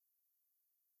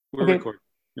We're Okay, recording.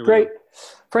 Here we great. go.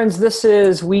 Friends, this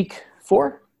is week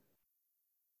 4.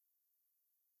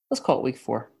 Let's call it week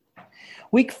 4.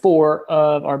 Week 4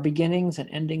 of our beginnings and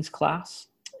endings class.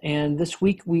 And this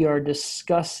week we are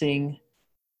discussing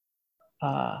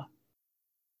uh,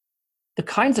 the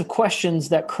kinds of questions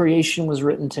that creation was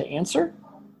written to answer,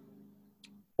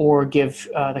 or give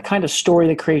the kind of story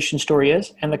the creation story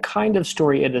is and the kind of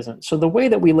story it isn't. So the way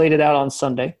that we laid it out on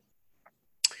Sunday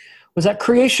was that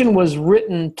creation was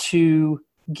written to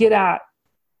get at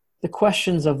the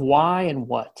questions of why and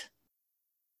what.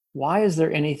 Why is there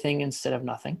anything instead of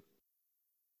nothing?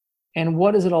 And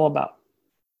what is it all about?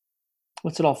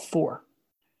 What's it all for?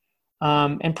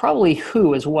 And probably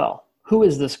who as well. Who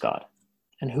is this God?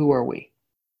 And who are we?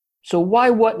 So why,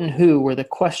 what, and who were the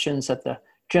questions that the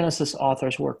Genesis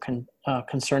authors were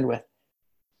concerned with.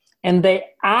 And they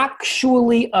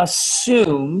actually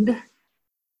assumed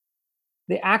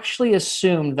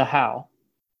the how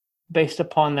based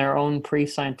upon their own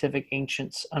pre-scientific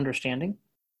ancients' understanding.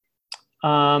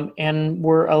 And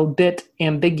were a bit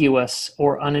ambiguous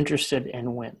or uninterested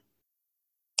in when.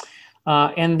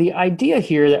 And the idea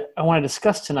here that I want to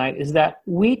discuss tonight is that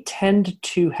we tend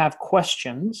to have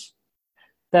questions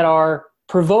that are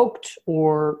provoked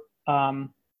or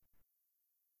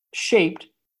shaped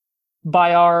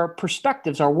by our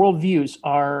perspectives, our worldviews,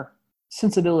 our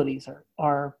sensibilities,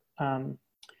 our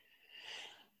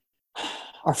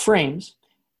frames.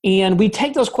 And we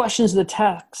take those questions to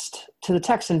the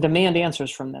text and demand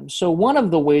answers from them. So one of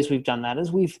the ways we've done that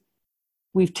is we've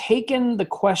taken the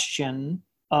question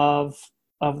of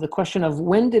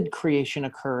when did creation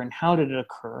occur and how did it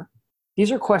occur.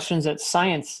 These are questions that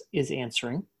science is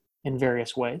answering in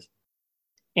various ways,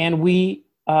 and we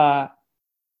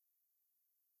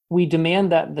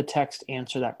demand that the text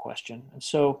answer that question. And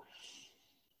so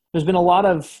there's been a lot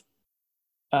of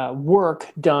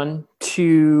work done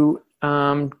to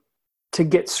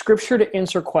get Scripture to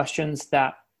answer questions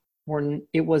that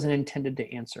it wasn't intended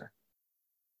to answer.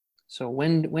 So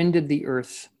when did the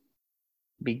earth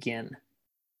begin?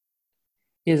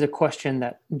 Is a question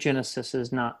that Genesis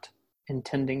is not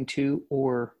intending to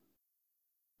or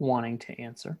wanting to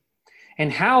answer.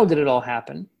 And how did it all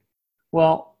happen?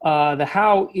 Well, the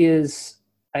how is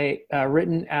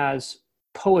written as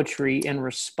poetry in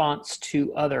response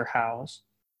to other hows,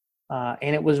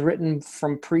 and it was written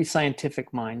from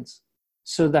pre-scientific minds.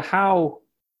 So the how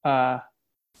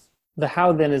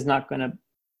then is not going to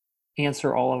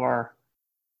answer all of our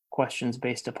questions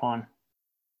based upon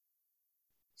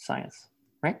science,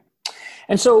 right?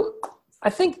 And so I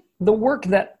think the work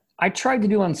that I tried to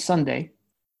do on Sunday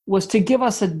was to give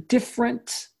us a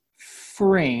different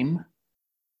frame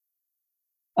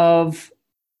of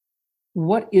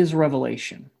what is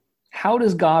revelation. How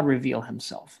does God reveal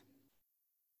himself,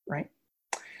 right?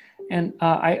 And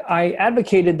I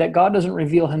advocated that God doesn't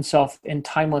reveal himself in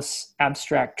timeless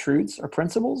abstract truths or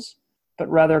principles, but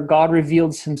rather God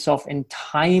reveals himself in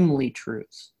timely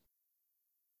truths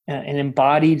and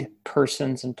embodied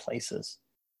persons and places.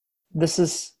 This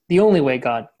is the only way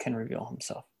God can reveal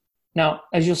himself. Now,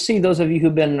 as you'll see, those of you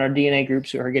who've been in our DNA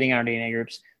groups, who are getting our DNA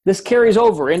groups, this carries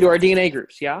over into our DNA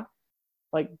groups, yeah?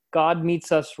 Like God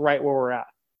meets us right where we're at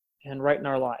and right in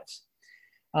our lives.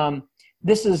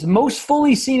 This is most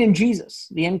fully seen in Jesus,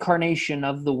 the incarnation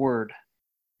of the Word.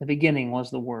 The beginning was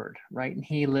the Word, right? And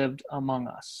he lived among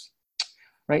us,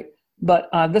 right? But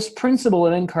this principle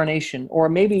of incarnation, or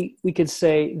maybe we could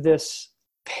say this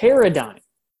paradigm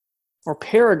or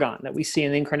paragon that we see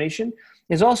in the incarnation,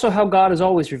 is also how God is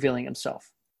always revealing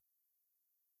himself.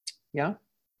 Yeah?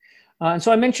 And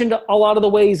so I mentioned a lot of the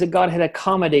ways that God had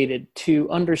accommodated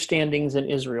to understandings in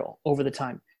Israel over the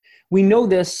time. We know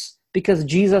this because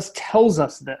Jesus tells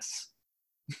us this,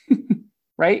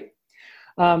 right?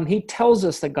 He tells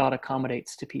us that God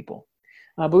accommodates to people.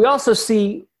 But we also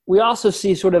see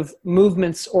sort of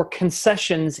movements or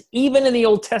concessions, even in the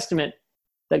Old Testament,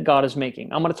 that God is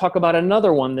making. I'm going to talk about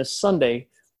another one this Sunday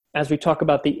as we talk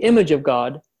about the image of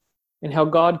God and how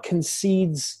God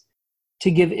concedes to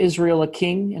give Israel a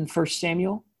king in 1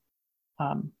 Samuel.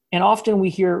 And often we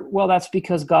hear, well, that's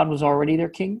because God was already their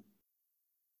king.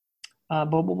 But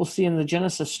what we'll see in the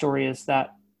Genesis story is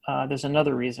that there's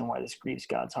another reason why this grieves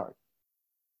God's heart.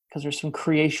 Because there's some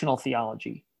creational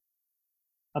theology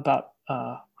about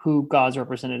who God's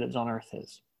representatives on earth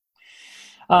is.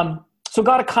 So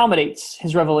God accommodates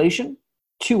his revelation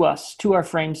to us, to our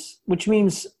frames, which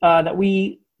means that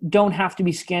we don't have to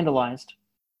be scandalized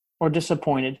or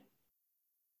disappointed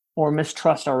or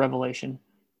mistrust our revelation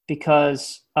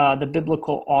because the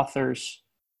biblical authors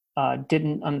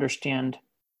didn't understand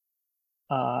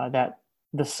that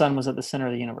the sun was at the center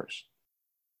of the universe.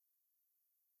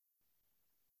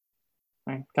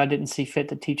 Right? God didn't see fit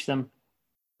to teach them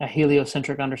a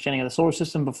heliocentric understanding of the solar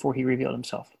system before he revealed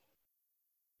himself.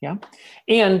 Yeah.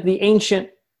 And the ancient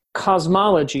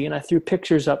cosmology, and I threw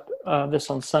pictures up this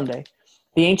on Sunday,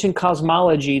 the ancient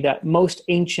cosmology that most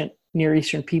ancient Near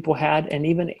Eastern people had, and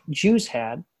even Jews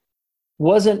had,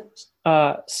 wasn't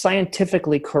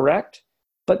scientifically correct,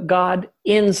 but God,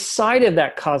 inside of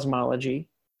that cosmology,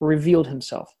 revealed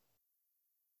himself.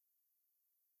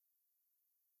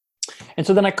 And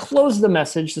so then I closed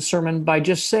the sermon, by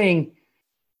just saying,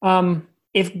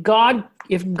 if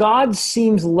God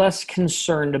seems less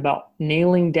concerned about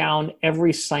nailing down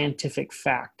every scientific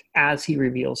fact as he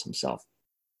reveals himself,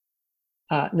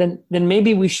 then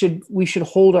maybe we should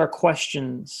hold our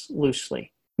questions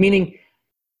loosely. Meaning,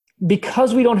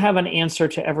 because we don't have an answer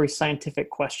to every scientific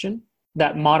question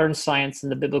that modern science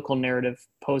and the biblical narrative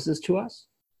poses to us,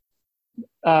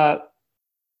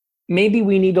 maybe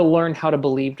we need to learn how to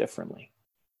believe differently.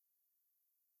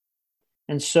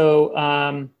 And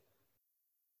so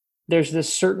there's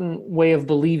this certain way of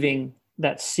believing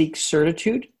that seeks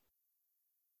certitude,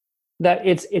 that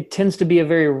it tends to be a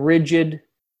very rigid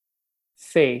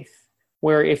faith,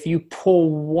 where if you pull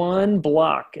one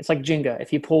block, it's like Jenga,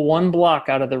 if you pull one block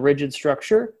out of the rigid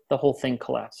structure, the whole thing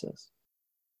collapses.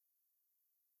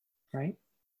 Right?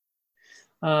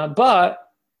 But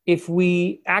if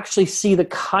we actually see the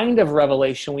kind of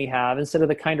revelation we have instead of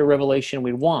the kind of revelation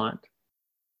we want,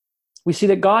 we see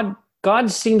that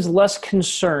God seems less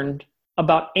concerned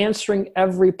about answering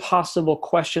every possible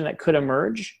question that could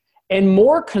emerge, and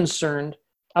more concerned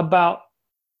about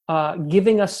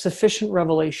giving us sufficient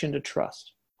revelation to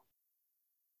trust.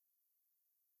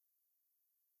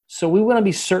 So we want to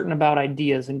be certain about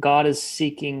ideas, and God is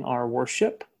seeking our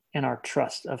worship and our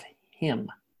trust of him,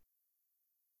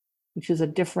 which is a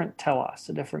different telos,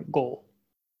 a different goal,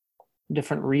 a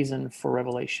different reason for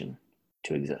revelation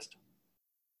to exist.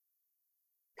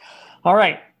 All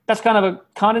right, that's kind of a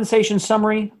condensation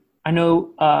summary. I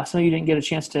know some of you didn't get a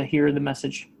chance to hear the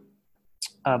message,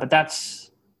 but that's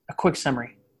a quick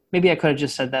summary. Maybe I could have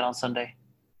just said that on Sunday,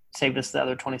 saved us the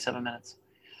other 27 minutes.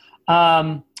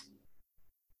 But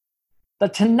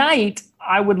tonight,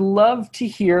 I would love to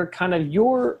hear kind of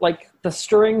your, like, the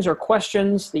stirrings or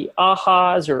questions, the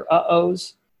ahas or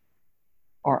uh-ohs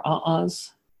or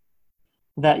uh-uhs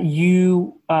that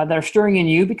are stirring in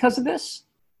you because of this.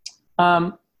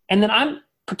 And then I'm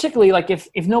particularly, like, if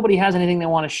nobody has anything they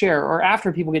want to share, or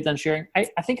after people get done sharing, I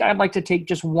think I'd like to take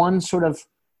just one sort of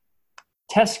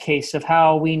test case of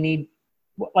how we need,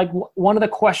 like, one of the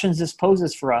questions this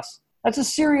poses for us. That's a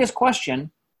serious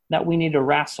question that we need to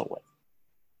wrestle with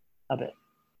a bit.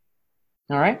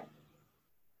 All right?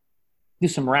 Do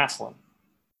some wrestling,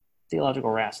 theological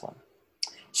wrestling.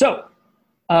 So,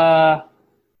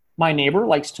 my neighbor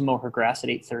likes to mow her grass at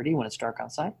 8:30 when it's dark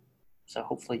outside. So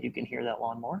hopefully you can hear that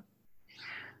lawnmower.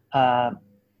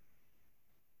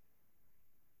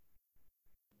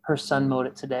 Her son mowed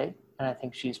it today, and I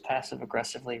think she's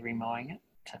passive-aggressively remowing it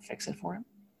to fix it for him,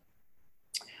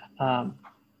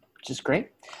 which is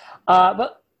great.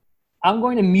 But I'm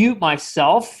going to mute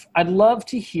myself. I'd love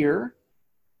to hear,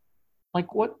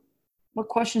 like, what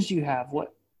questions do you have?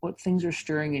 What things are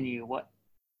stirring in you? What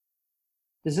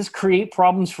does this create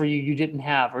problems for you didn't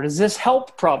have? Or does this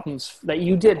help problems that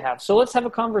you did have? So let's have a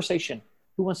conversation.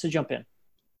 Who wants to jump in?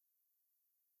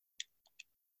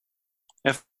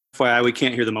 FYI, we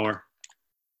can't hear the mower.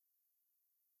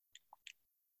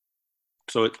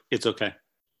 So it's okay.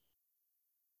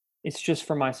 It's just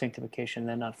for my sanctification,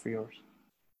 then, not for yours.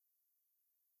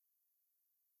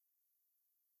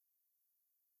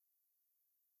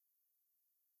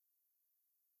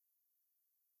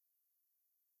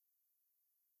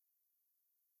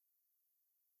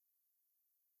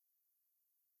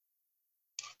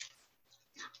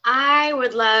 I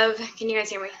would love, can you guys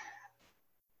hear me?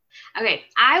 Okay,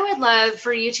 I would love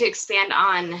for you to expand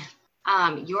on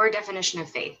your definition of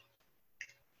faith.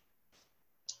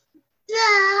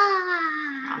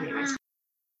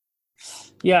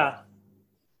 Yeah.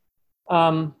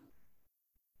 Well,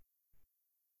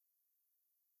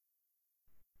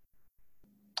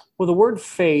 the word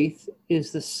faith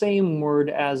is the same word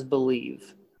as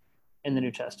believe in the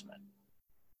New Testament.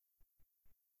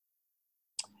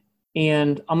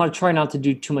 And I'm going to try not to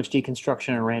do too much deconstruction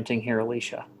and ranting here,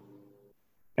 Alicia.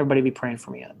 Everybody be praying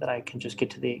for me that I can just get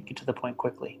to the point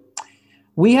quickly.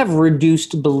 We have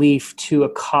reduced belief to a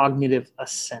cognitive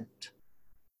assent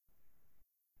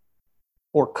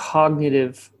or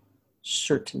cognitive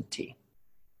certainty.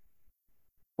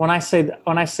 When I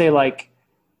say like,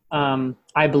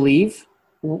 I believe,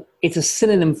 it's a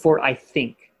synonym for I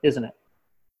think, isn't it?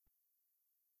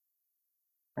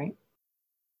 Right?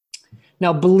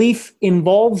 Now, belief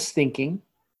involves thinking,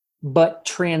 but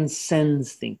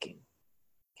transcends thinking.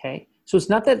 Okay? So it's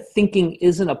not that thinking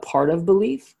isn't a part of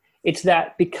belief. It's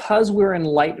that because we're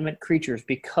enlightenment creatures,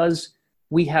 because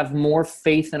we have more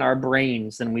faith in our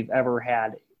brains than we've ever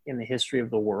had in the history of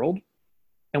the world,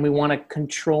 and we want to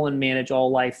control and manage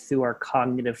all life through our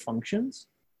cognitive functions,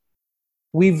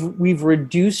 we've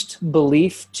reduced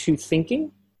belief to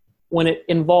thinking when it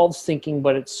involves thinking,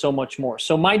 but it's so much more.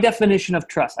 So my definition of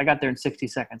trust, I got there in 60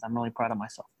 seconds. I'm really proud of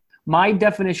myself. My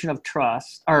definition of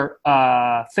trust, or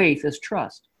faith, is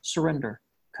trust, surrender,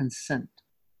 consent.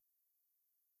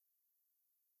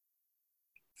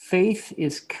 Faith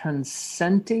is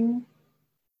consenting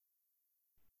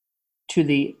to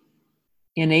the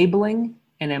enabling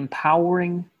and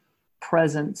empowering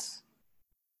presence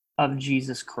of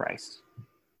Jesus Christ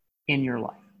in your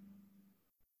life.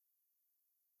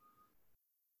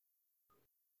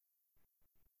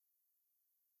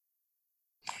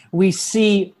 We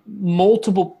see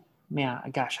multiple, I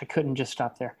couldn't just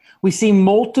stop there. We see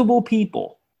multiple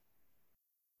people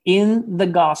in the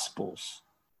Gospels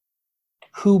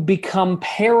who become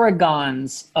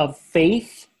paragons of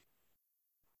faith,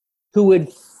 who would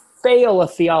fail a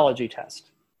theology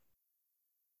test.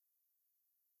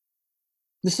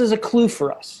 This is a clue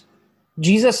for us.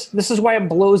 Jesus, this is why it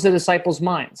blows the disciples'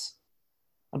 minds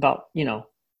about,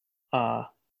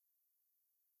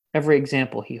 every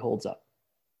example he holds up.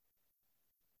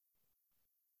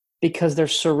 Because they're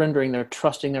surrendering, they're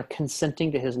trusting, they're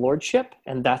consenting to his lordship,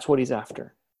 and that's what he's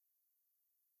after.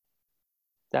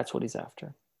 That's what he's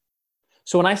after.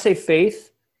 So when I say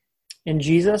faith in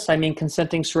Jesus, I mean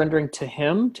consenting, surrendering to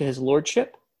him, to his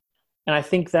lordship. And I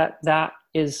think that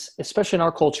is, especially in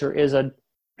our culture, is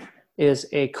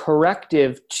a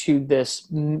corrective to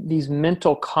these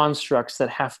mental constructs that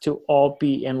have to all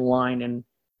be in line and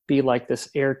be like this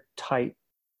airtight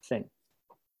thing.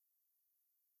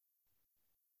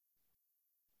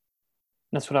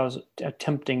 That's what I was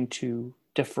attempting to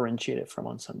differentiate it from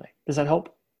on Sunday. Does that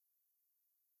help?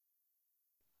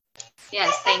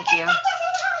 Yes, thank you.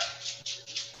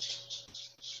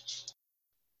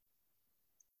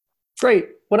 Great.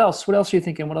 What else? What else are you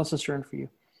thinking? What else is true for you?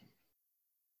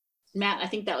 Matt, I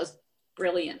think that was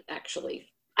brilliant, actually.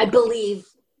 I believe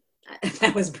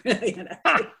that was brilliant.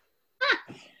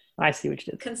 I see what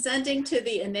you did. Consenting to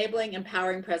the enabling,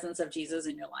 empowering presence of Jesus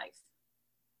in your life.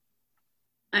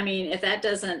 I mean, if that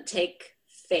doesn't take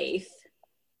faith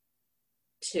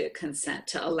to consent,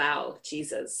 to allow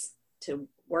Jesus to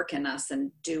work in us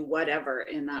and do whatever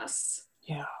in us.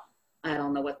 Yeah. I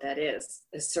don't know what that is.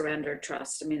 Is surrender,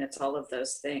 trust. I mean, it's all of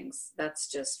those things.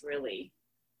 That's just really,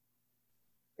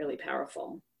 really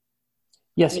powerful.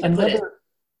 Yes. I mean, to put it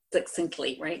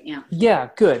succinctly, right? Yeah. Yeah,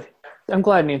 good. I'm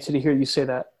glad, Nancy, to hear you say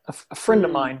that. A friend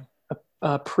of mine,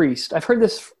 a priest, I've heard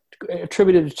this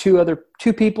attributed to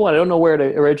two people. I don't know where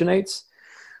it originates,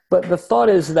 but the thought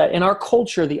is that in our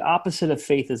culture, the opposite of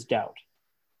faith is doubt.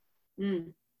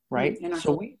 Right?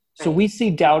 So we see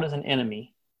doubt as an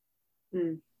enemy.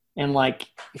 And like,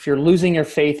 if you're losing your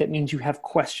faith, it means you have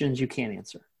questions you can't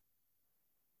answer.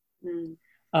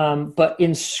 But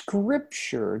in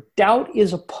Scripture, doubt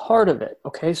is a part of it.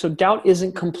 Okay, so doubt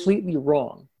isn't completely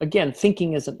wrong. Again,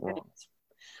 thinking isn't wrong.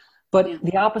 But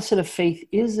the opposite of faith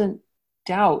isn't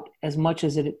doubt as much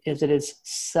as it is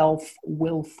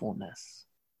self-willfulness.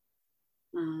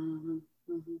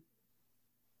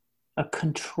 A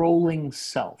controlling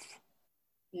self.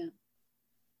 Yeah.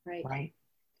 Right.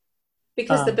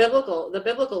 Because the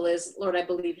biblical is, Lord, I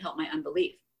believe, help my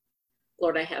unbelief.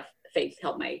 Lord, I have faith,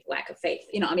 help my lack of faith.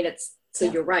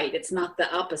 You're right. It's not the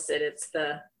opposite. It's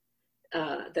that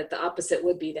the opposite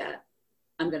would be that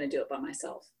I'm going to do it by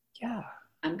myself. Yeah.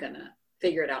 I'm going to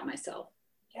figure it out myself.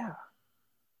 Yeah.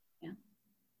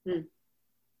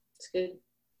 It's good.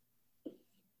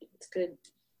 It's good.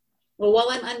 Well, while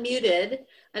I'm unmuted,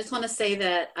 I just want to say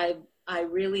that I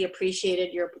really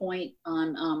appreciated your point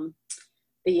on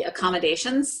the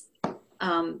accommodations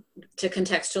to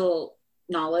contextual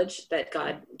knowledge that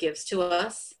God gives to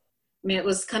us. I mean, it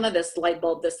was kind of this light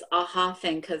bulb, this aha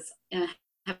thing, because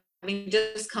having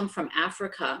just come from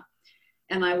Africa,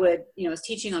 and I was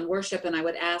teaching on worship, and I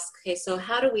would ask, okay, so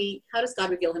how does God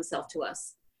reveal himself to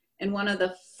us? And one of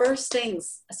the first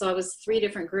things, so I was 3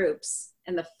 different groups,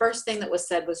 and the first thing that was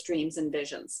said was dreams and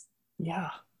visions. Yeah.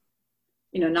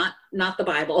 Not the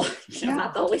Bible,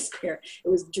 not the Holy Spirit. It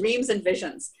was dreams and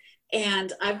visions.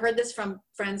 And I've heard this from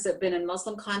friends that have been in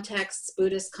Muslim contexts,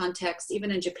 Buddhist contexts, even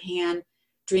in Japan,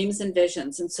 dreams and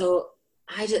visions. And so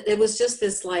it was just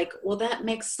this like, well, that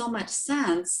makes so much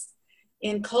sense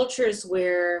in cultures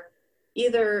where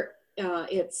either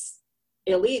it's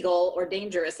illegal or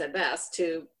dangerous at best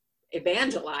to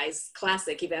evangelize,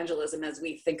 classic evangelism as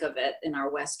we think of it in our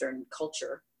Western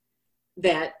culture,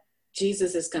 that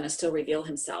Jesus is going to still reveal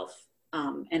himself.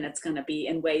 And it's going to be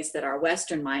in ways that our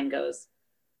Western mind goes,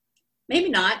 maybe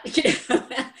not,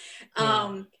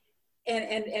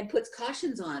 and puts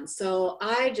cautions on. So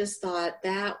I just thought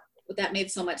that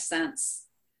made so much sense.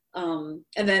 And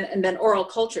then oral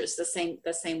culture is the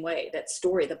same way. That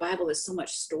story, the Bible is so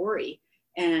much story,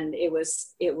 and it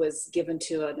was given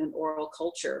to an oral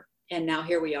culture. And now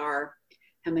here we are,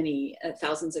 how many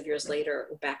thousands of years later,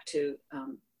 we're back to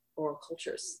oral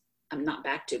cultures. I'm not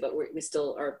back to, but we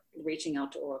still are reaching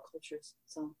out to oral cultures.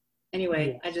 So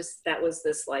anyway, that was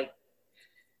this like,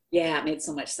 yeah, it made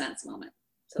so much sense moment.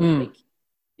 So thank you.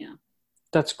 Yeah.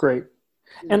 That's great.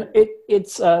 And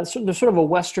it's there's sort of a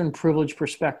Western privilege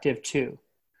perspective too.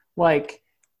 Like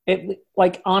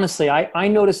honestly, I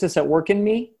noticed this at work in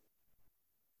me.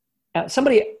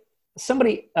 Somebody,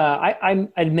 I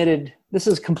admitted, this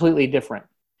is completely different,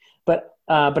 but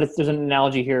there's an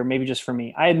analogy here, maybe just for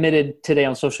me. I admitted today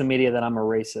on social media that I'm a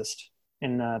racist,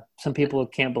 and some people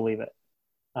can't believe it.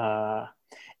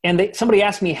 And somebody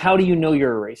asked me, how do you know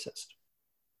you're a racist?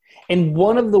 And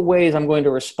one of the ways I'm going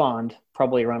to respond,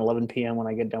 probably around 11 p.m. when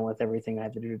I get done with everything I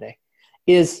have to do today,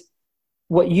 is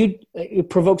it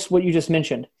provokes what you just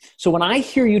mentioned. So when I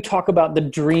hear you talk about the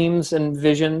dreams and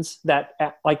visions that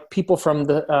like people from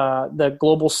the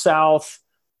global South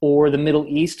or the Middle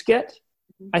East get,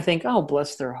 I think, oh,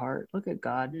 bless their heart. Look at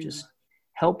God just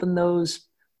helping those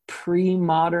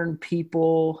pre-modern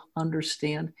people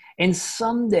understand. And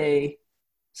someday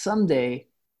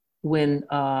when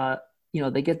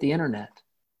they get the internet,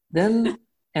 then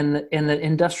and the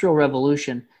Industrial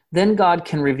Revolution, then God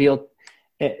can reveal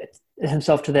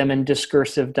himself to them in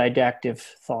discursive, didactic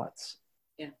thoughts.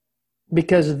 Yeah.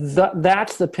 Because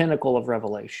that's the pinnacle of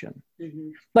revelation.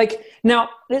 Like now,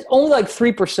 there's only like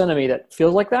 3% of me that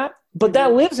feels like that, but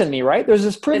that lives in me, right? There's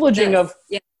this privileging of,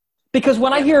 because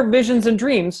when I hear visions and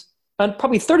dreams,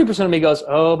 probably 30% of me goes,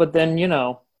 oh, but then,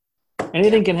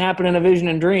 anything can happen in a vision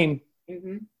and dream.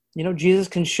 Jesus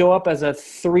can show up as a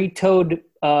 3-toed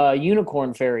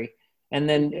unicorn fairy. And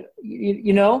then,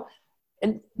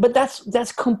 but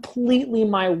that's completely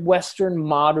my Western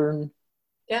modern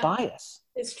bias.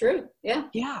 It's true. Yeah.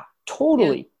 Yeah,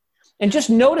 totally. Yeah. And just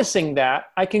noticing that,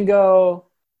 I can go,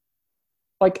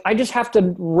 like, I just have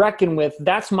to reckon with,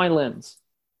 that's my lens.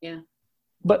 Yeah.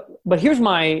 But here's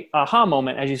my aha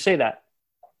moment as you say that.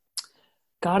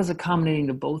 God is accommodating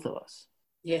to both of us.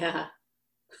 Yeah.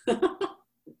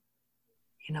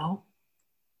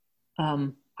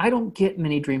 I don't get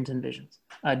many dreams and visions.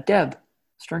 Deb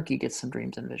Sternke gets some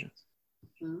dreams and visions.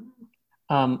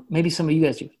 Maybe some of you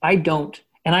guys do. I don't.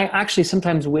 And I actually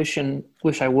sometimes wish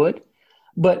I would.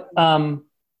 But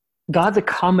God's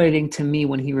accommodating to me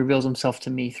when he reveals himself to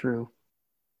me through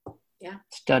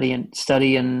study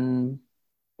and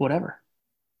whatever.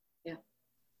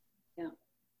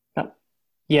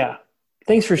 Yeah.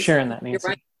 Thanks for sharing that, Nancy. You're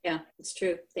right. Yeah, it's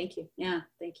true. Thank you. Yeah,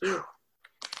 thank you.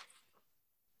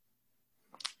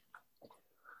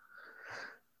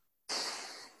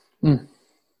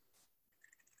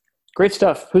 Great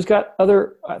stuff. Who's got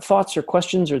other thoughts or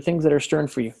questions or things that are stirring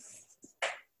for you?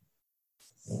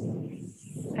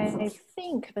 I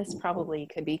think this probably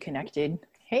could be connected,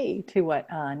 to what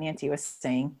Nancy was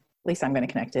saying. At least I'm going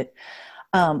to connect it.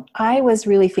 I was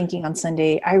really thinking on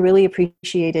Sunday, I really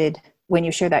appreciated when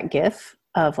you share that GIF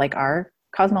of like our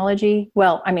cosmology.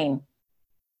 Well, I mean,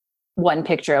 one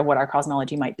picture of what our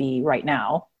cosmology might be right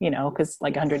now, because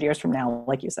like 100 years from now,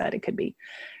 like you said, it could be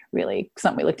really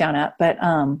something we look down at. But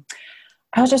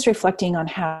I was just reflecting on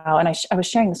how, and I was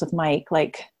sharing this with Mike,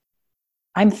 like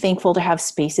I'm thankful to have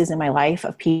spaces in my life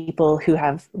of people who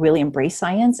have really embraced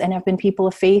science and have been people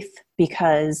of faith,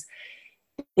 because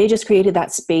they just created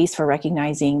that space for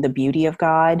recognizing the beauty of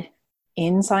God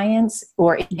in science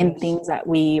or in things that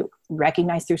we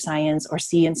recognize through science or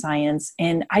see in science.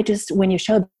 And when you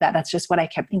showed that, that's just what I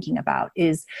kept thinking about,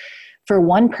 is for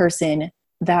one person,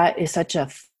 that is such a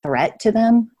threat to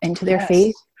them and to their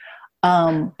faith.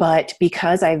 But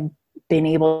because I've been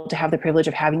able to have the privilege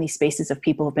of having these spaces of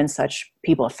people who've been such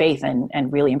people of faith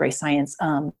and really embrace science,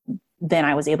 then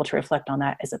I was able to reflect on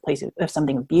that as a place of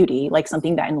something of beauty, like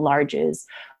something that enlarges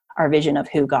our vision of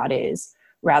who God is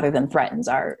rather than threatens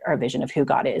our vision of who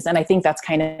God is. And I think that's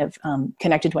kind of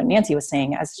connected to what Nancy was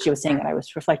saying, as she was saying that I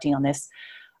was reflecting on this.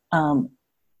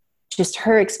 Just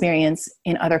her experience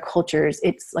in other cultures,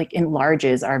 it's like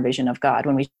enlarges our vision of God.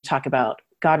 When we talk about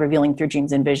God revealing through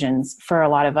dreams and visions, for a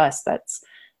lot of us, that's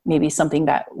maybe something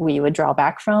that we would draw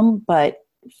back from. But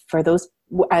for those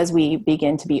as we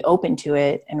begin to be open to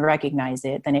it and recognize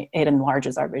it, then it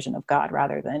enlarges our vision of God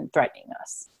rather than threatening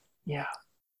us. Yeah.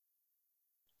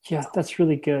 Yeah, that's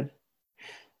really good.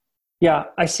 Yeah,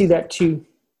 I see that too.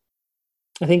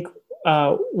 I think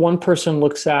one person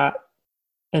looks at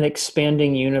an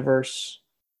expanding universe,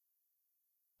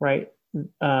 right?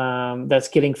 That's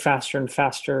getting faster and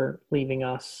faster, leaving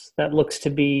us. That looks to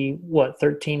be,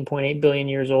 13.8 billion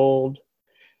years old.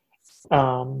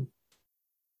 And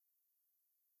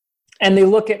they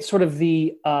look at sort of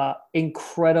the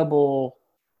incredible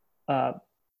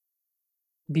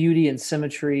beauty and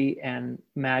symmetry and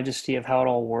majesty of how it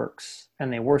all works,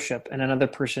 and they worship, and another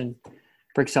person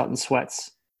breaks out in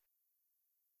sweats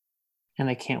and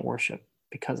they can't worship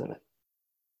because of it.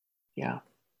 Yeah.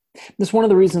 That's one of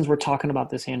the reasons we're talking about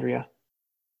this, Andrea.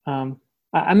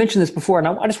 I mentioned this before, and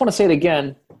I just want to say it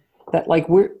again, that like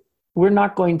we're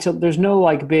not going to, there's no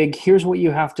like big, here's what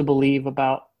you have to believe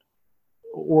about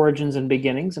origins and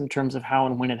beginnings in terms of how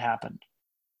and when it happened.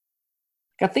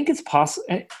 I think it's possible.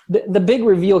 The big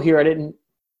reveal here, I didn't,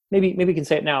 maybe we can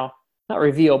say it now, not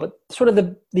reveal, but sort of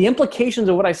the implications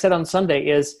of what I said on Sunday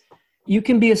is you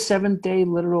can be a seventh-day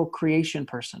literal creation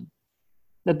person,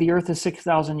 that the earth is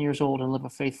 6,000 years old, and live a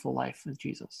faithful life with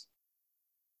Jesus.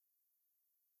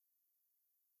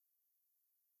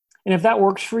 And if that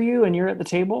works for you and you're at the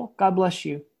table, God bless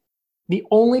you. The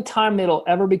only time it'll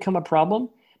ever become a problem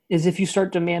is if you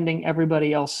start demanding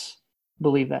everybody else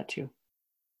believe that too.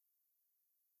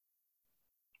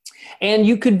 And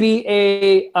you could be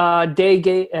a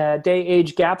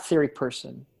day-age gap theory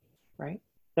person, right?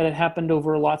 That it happened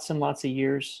over lots and lots of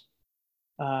years.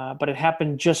 But it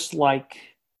happened just like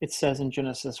it says in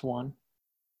Genesis 1,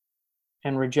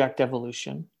 and reject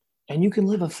evolution. And you can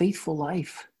live a faithful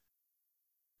life,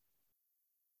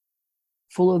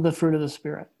 full of the fruit of the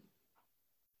Spirit.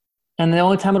 And the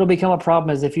only time it'll become a problem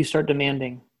is if you start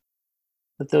demanding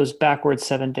that those backwards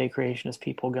 7-day creationist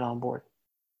people get on board.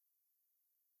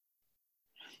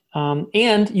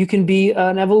 And you can be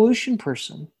an evolution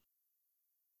person,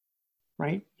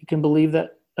 right? You can believe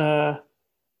that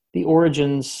the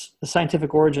origins, the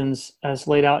scientific origins as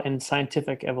laid out in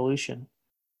scientific evolution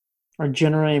are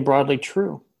generally and broadly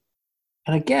true.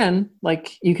 And again,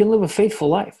 like you can live a faithful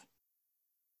life.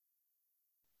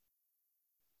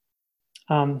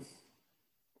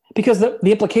 Because the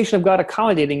implication of God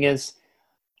accommodating is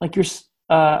like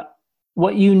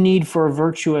what you need for a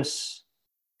virtuous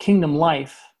kingdom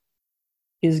life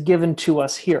is given to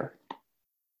us here,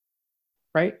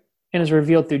 right? And is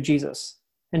revealed through Jesus.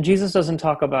 And Jesus doesn't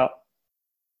talk about,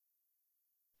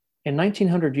 in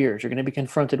 1900 years, you're going to be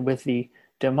confronted with the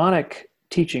demonic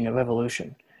teaching of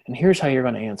evolution. And here's how you're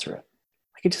going to answer it.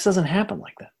 Like, it just doesn't happen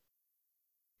like that.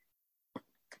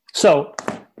 So,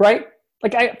 right?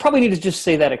 Like, I probably need to just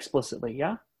say that explicitly,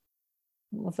 yeah?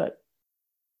 I don't know if that,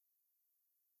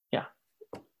 yeah.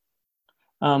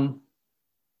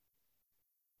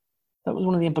 That was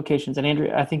one of the implications. And Andrew,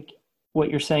 I think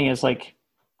what you're saying is like,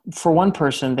 for one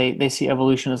person, they see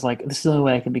evolution as like, this is the only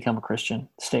way I can become a Christian,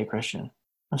 stay a Christian.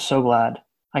 I'm so glad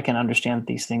I can understand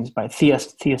these things by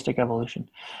theistic evolution.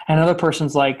 And another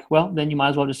person's like, well, then you might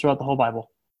as well just throw out the whole Bible.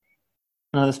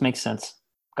 None of this makes sense.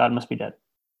 God must be dead.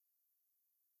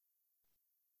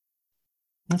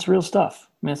 That's real stuff.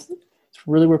 I mean, it's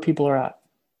really where people are at.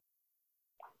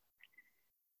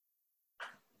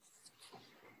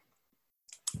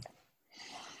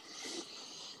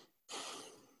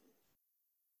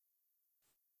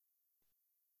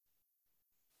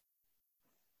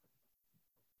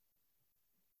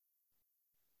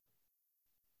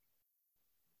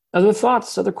 Other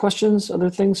thoughts, other questions, other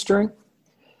things stirring?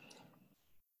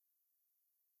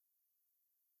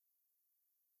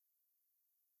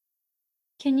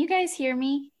 Can you guys hear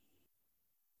me?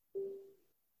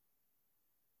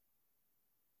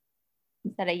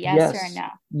 Is that a yes or a no?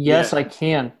 Yes, Yeah. I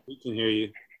can. We can hear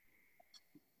you.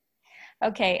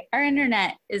 Okay, our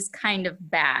internet is kind of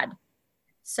bad.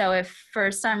 So if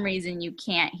for some reason you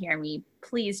can't hear me,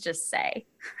 please just say.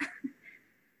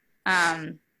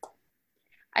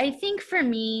 I think for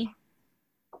me,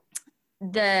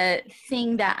 the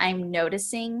thing that I'm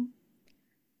noticing,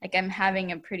 like I'm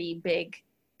having a pretty big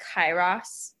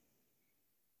kairos,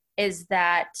 is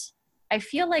that I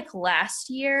feel like last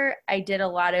year I did a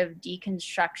lot of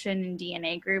deconstruction in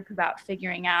DNA group about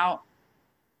figuring out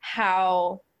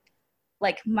how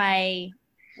like my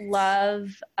love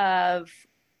of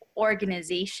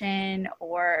organization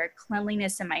or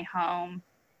cleanliness in my home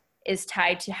is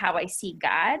tied to how I see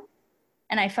God.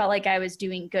 And I felt like I was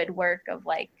doing good work of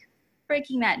like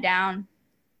breaking that down.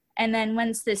 And then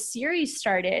once this series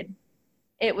started,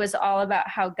 it was all about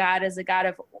how God is a God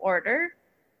of order.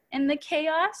 in the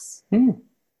chaos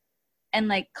and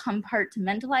like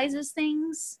compartmentalizes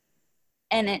things.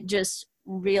 And it just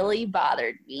really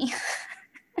bothered me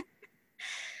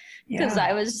because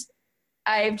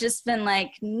I've just been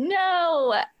like,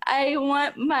 no, I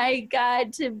want my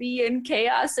God to be in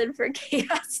chaos and for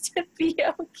chaos to be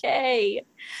okay.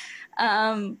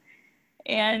 And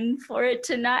for it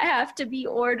to not have to be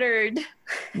ordered.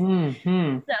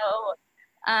 Mm-hmm. So,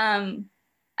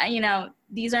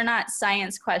 these are not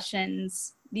science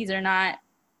questions. These are not,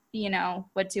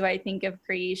 what do I think of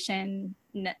creation?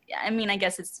 I mean, I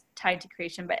guess it's tied to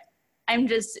creation, but I'm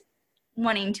just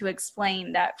wanting to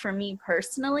explain that for me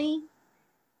personally,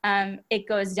 it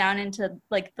goes down into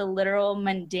like the literal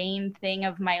mundane thing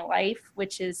of my life,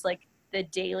 which is like the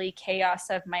daily chaos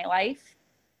of my life.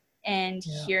 And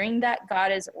hearing that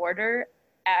God is order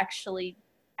actually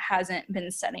hasn't been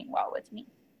setting well with me.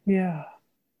 Yeah.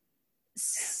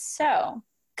 So,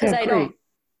 because I don't,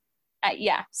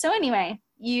 So anyway,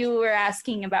 you were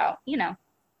asking about,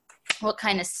 what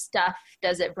kind of stuff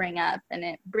does it bring up? And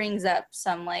it brings up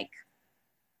some like,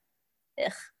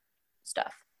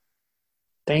 stuff.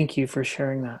 Thank you for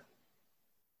sharing that.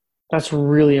 That's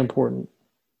really important.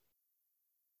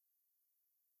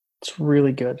 It's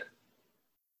really good.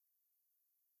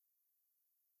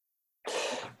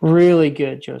 Really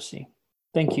good, Josie.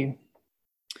 Thank you.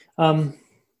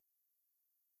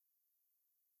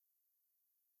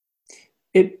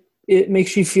 It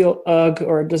makes you feel ugh,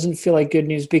 or it doesn't feel like good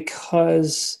news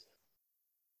because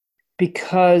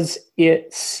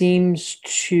it seems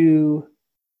to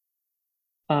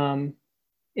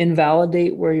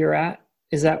invalidate where you're at.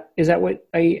 Is that what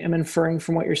I am inferring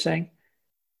from what you're saying?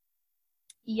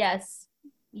 Yes,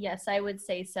 I would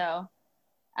say so.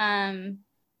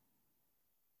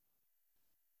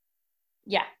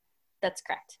 Yeah, that's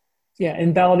correct. Yeah,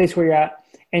 invalidates where you're at.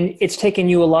 And it's taken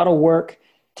you a lot of work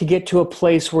to get to a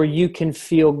place where you can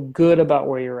feel good about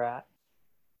where you're at.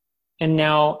 And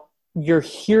now you're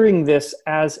hearing this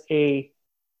as a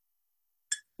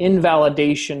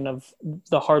invalidation of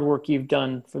the hard work you've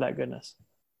done for that goodness.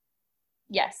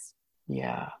 Yes.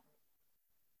 Yeah.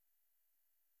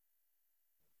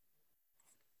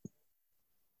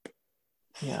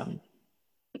 Yeah.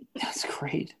 That's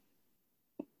great.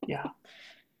 Yeah.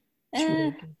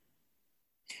 Really good.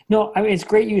 No, I mean, it's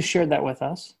great you shared that with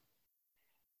us.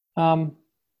 I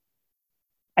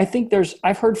think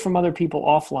I've heard from other people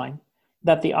offline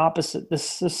that the opposite,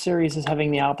 this series is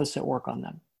having the opposite work on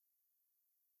them.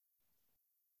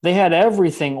 They had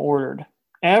everything ordered,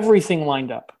 everything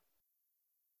lined up.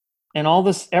 And all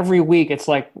this every week, it's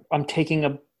like, I'm taking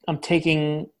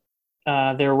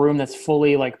their room that's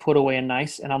fully like put away and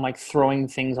nice, and I'm like throwing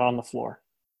things on the floor.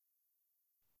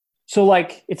 So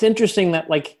like, it's interesting that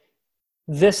like,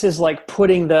 this is like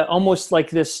putting almost like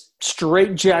this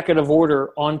straight jacket of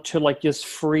order onto like this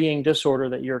freeing disorder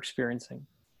that you're experiencing.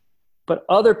 But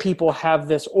other people have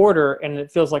this order, and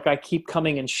it feels like I keep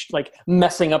coming and like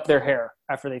messing up their hair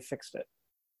after they fixed it,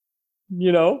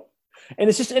 And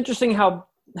it's just interesting how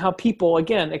people,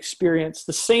 again, experience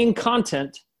the same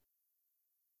content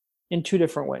in two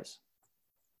different ways.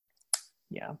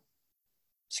 Yeah.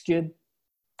 It's good.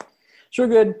 Sure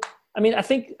good. I mean, I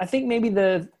think maybe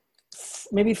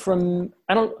from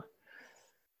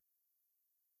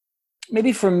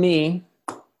me,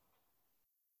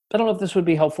 I don't know if this would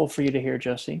be helpful for you to hear,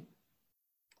 Josie,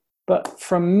 but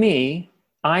from me,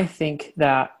 I think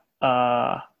that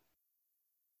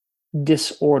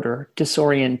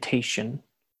disorientation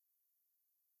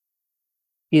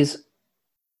is,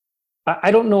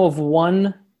 I don't know of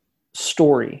one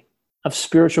story of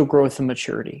spiritual growth and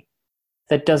maturity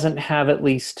that doesn't have at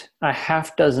least a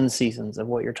half dozen seasons of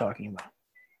what you're talking about.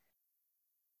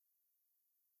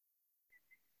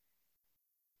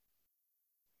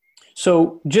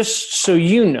 So just so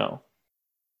you know,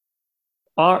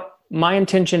 my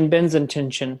intention, Ben's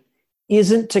intention,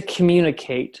 isn't to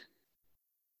communicate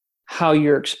how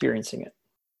you're experiencing it.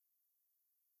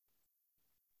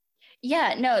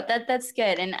 Yeah, no, that's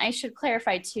good. And I should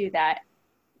clarify too that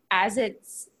as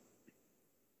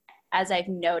I've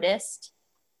noticed,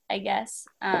 I guess,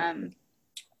 kind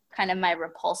of my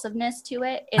repulsiveness to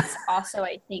it, it's also,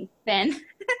 I think, been,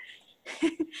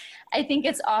 I think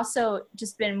it's also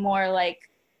just been more like,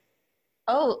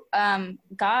 oh,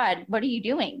 God, what are you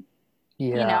doing?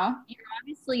 Yeah. You're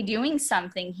obviously doing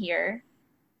something here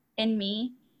in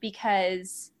me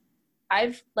because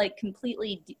I've like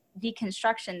completely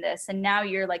deconstructed this, and now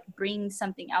you're like bringing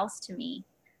something else to me.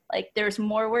 Like there's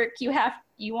more work you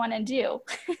want to do.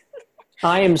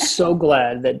 I am so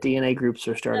glad that DNA groups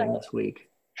are starting this week.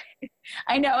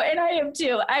 I know, and I am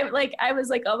too. I was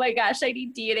like, oh my gosh, I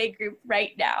need DNA group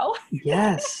right now.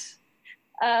 Yes.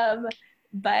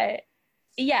 But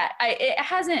yeah,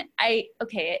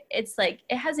 it's like,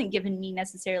 it hasn't given me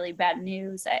necessarily bad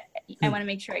news. I want to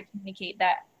make sure I communicate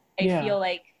that. I feel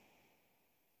like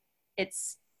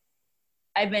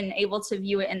I've been able to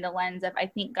view it in the lens of, I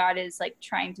think God is like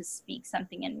trying to speak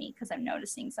something in me because I'm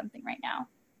noticing something right now.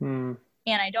 And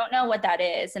I don't know what that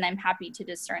is. And I'm happy to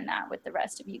discern that with the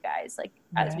rest of you guys, like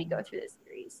as we go through this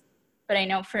series. But I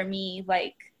know for me,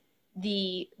 like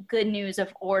the good news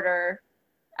of order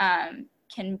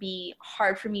can be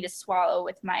hard for me to swallow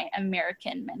with my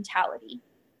American mentality.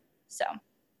 So.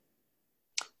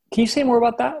 Can you say more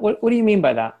about that? What do you mean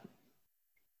by that?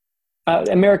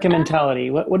 American mentality.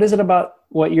 What is it about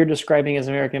what you're describing as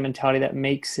American mentality that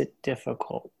makes it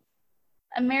difficult?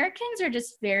 Americans are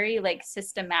just very like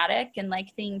systematic and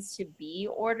like things to be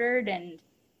ordered. And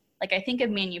like, I think of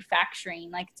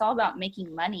manufacturing, like it's all about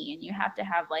making money and you have to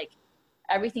have like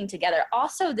everything together.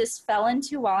 Also, this fell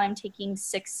into while I'm taking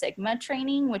Six Sigma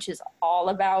training, which is all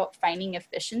about finding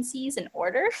efficiencies and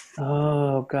order.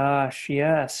 Oh gosh,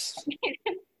 yes.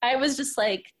 I was just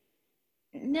like,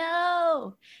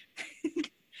 no,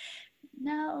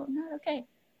 no, not okay.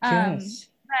 Yes.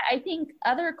 But I think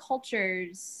other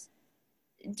cultures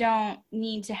don't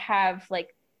need to have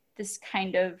like this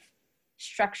kind of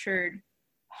structured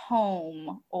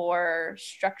home or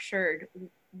structured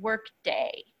work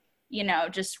day, you know,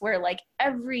 just where like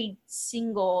every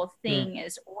single thing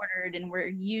is ordered and we're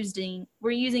using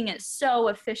it so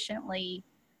efficiently,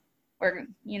 or,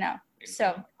 you know,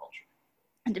 so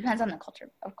it depends on the culture,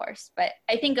 of course. But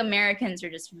I think Americans are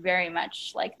just very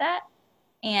much like that.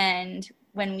 And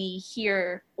when we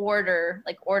hear order,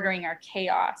 like ordering our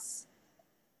chaos,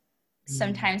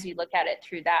 sometimes we look at it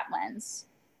through that lens.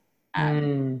 At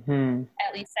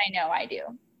least I know I do.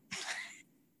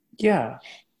 Yeah.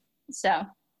 So.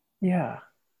 Yeah.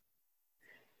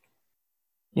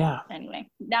 Anyway,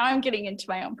 now I'm getting into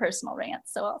my own personal rant,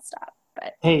 so I'll stop.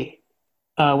 But hey,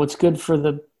 what's good for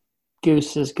the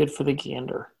goose is good for the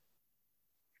gander.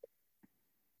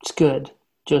 It's good,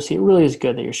 Josie. It really is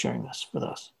good that you're sharing this with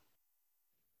us.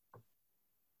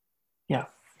 Yeah.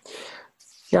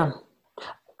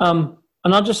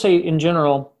 And I'll just say in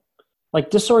general,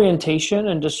 like disorientation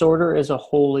and disorder is a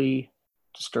holy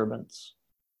disturbance.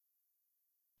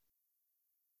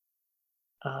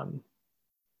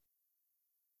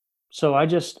 So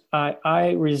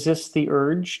I resist the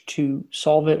urge to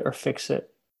solve it or fix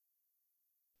it.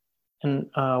 And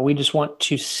we just want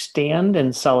to stand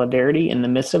in solidarity in the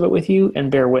midst of it with you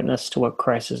and bear witness to what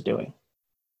Christ is doing.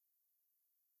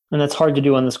 And that's hard to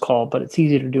do on this call, but it's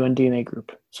easy to do in DNA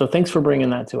group. So thanks for bringing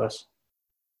that to us.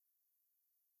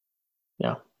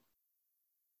 Yeah.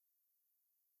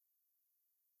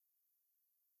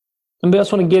 Anybody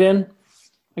else want to get in?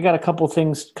 I got a couple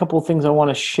things I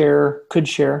want to could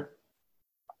share,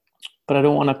 but I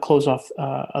don't want to close off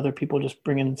other people just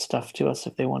bringing stuff to us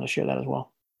if they want to share that as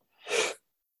well.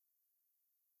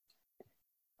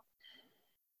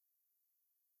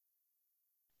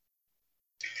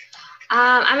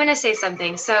 I'm going to say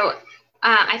something. So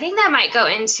I think that might go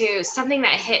into something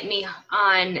that hit me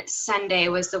on Sunday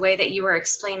was the way that you were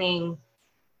explaining.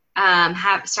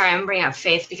 Sorry, I'm bringing up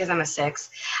faith because I'm a 6.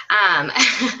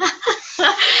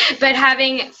 But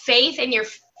having faith in your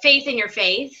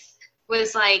faith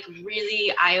was like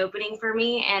really eye-opening for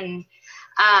me, and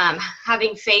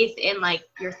having faith in like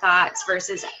your thoughts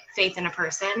versus faith in a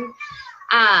person.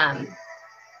 And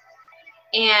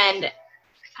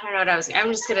I don't know what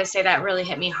I'm just going to say that really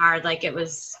hit me hard. Like it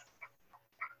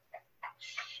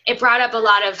brought up a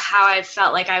lot of how I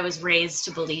felt like I was raised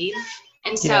to believe.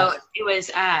 And so it was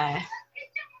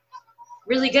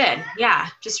really good. Yeah,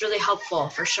 just really helpful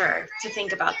for sure to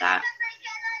think about that.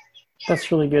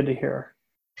 That's really good to hear.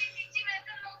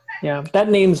 Yeah, that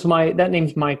name's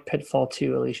my pitfall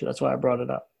too, Alicia. That's why I brought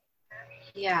it up.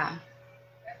 Yeah.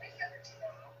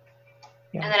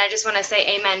 And then I just want to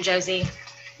say amen, Josie.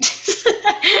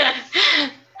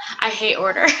 I hate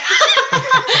order.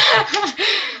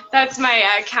 That's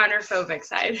my counterphobic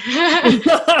side.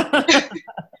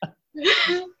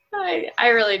 I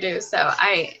really do. So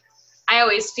I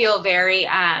always feel very,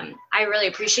 I really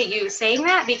appreciate you saying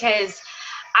that, because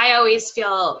I always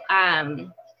feel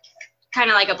kind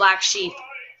of like a black sheep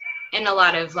in a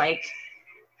lot of like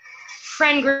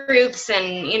friend groups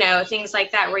and, you know, things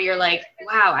like that, where you're like,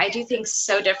 wow, I do things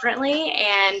so differently.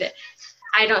 And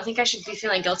I don't think I should be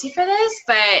feeling guilty for this,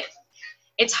 but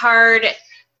it's hard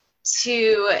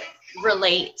to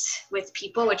relate with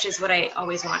people, which is what I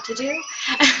always want to do.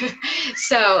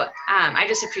 So I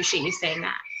just appreciate you saying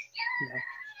that.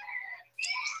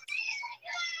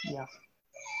 Yeah.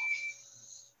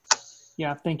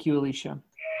 Yeah. Thank you, Alicia.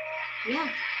 Yeah.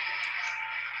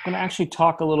 I'm going to actually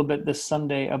talk a little bit this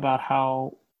Sunday about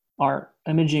how our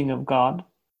imaging of God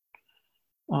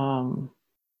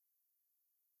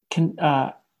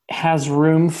has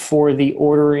room for the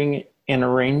ordering and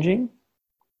arranging,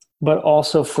 but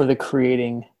also for the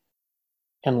creating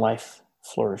and life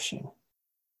flourishing.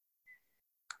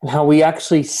 And how we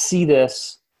actually see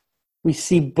this, we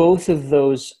see both of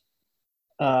those.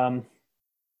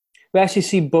 We actually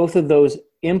see both of those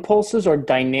impulses or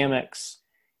dynamics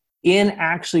in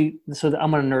actually, so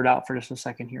I'm going to nerd out for just a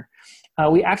second here.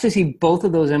 We actually see both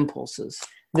of those impulses,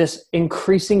 this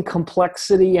increasing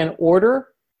complexity and order,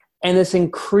 and this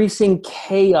increasing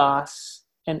chaos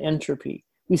and entropy.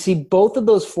 We see both of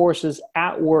those forces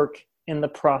at work in the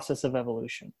process of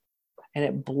evolution. And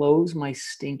it blows my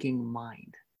stinking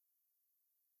mind.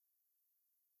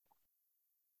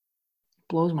 It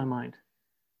blows my mind.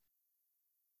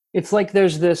 It's like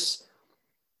there's this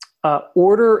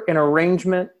order and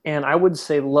arrangement, and I would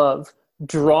say love,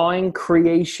 drawing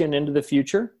creation into the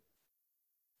future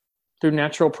through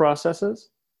natural processes.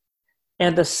 And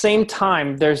at the same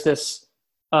time, there's this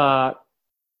chaos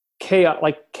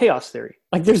theory.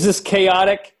 Like there's this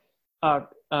chaotic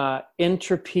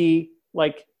entropy,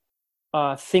 like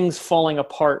things falling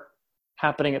apart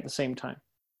happening at the same time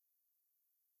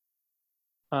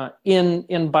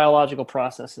in biological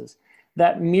processes.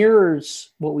 That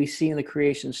mirrors what we see in the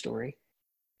creation story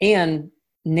and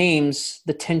names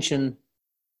the tension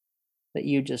that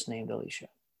you just named, Alicia.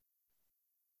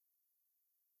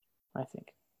 I think.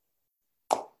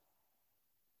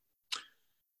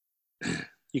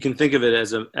 You can think of it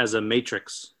as a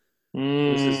matrix.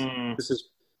 This is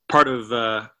part of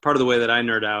the way that I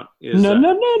nerd out is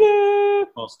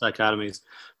false dichotomies.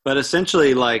 But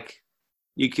essentially, like,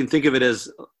 you can think of it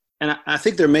as, and I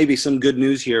think there may be some good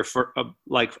news here for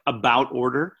about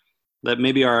order, that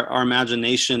maybe our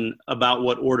imagination about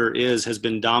what order is has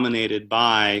been dominated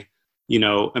by,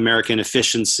 American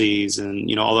efficiencies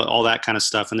and, all that kind of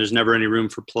stuff. And there's never any room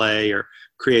for play or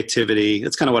creativity.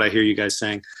 That's kind of what I hear you guys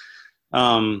saying.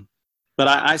 But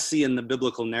I see in the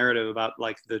biblical narrative about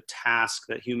like the task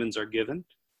that humans are given,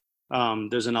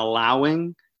 there's an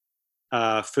allowing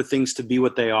for things to be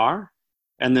what they are.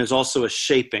 And there's also a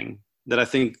shaping that I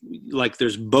think like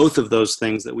there's both of those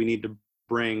things that we need to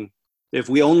bring. If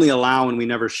we only allow and we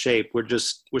never shape, we're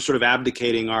sort of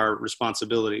abdicating our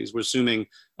responsibilities. We're assuming,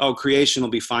 creation will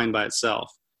be fine by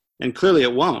itself. And clearly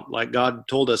it won't. Like God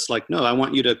told us, like, no, I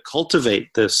want you to cultivate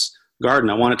this garden.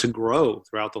 I want it to grow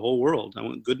throughout the whole world. I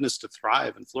want goodness to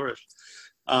thrive and flourish.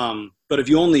 But if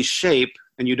you only shape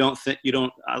and you don't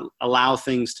allow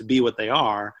things to be what they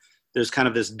are, there's kind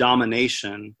of this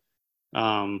domination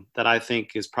that I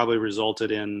think is probably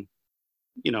resulted in,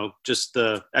 just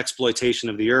the exploitation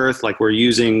of the earth. Like we're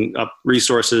using up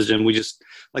resources and we just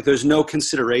like, there's no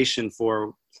consideration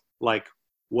for like,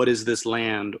 what is this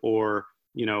land, or,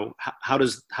 how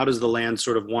does the land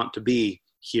sort of want to be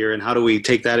here, and how do we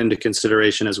take that into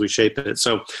consideration as we shape it?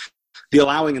 So the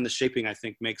allowing and the shaping, I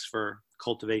think, makes for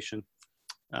cultivation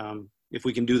if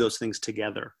we can do those things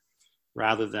together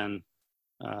rather than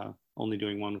only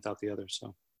doing one without the other.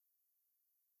 So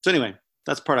anyway,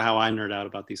 that's part of how I nerd out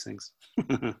about these things.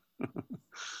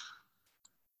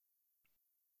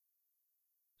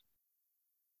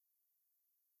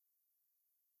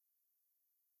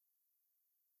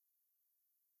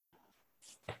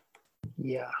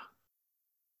 Yeah.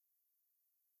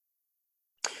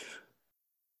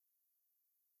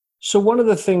 So one of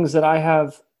the things that I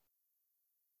have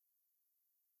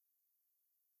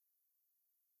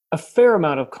a fair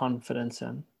amount of confidence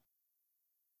in,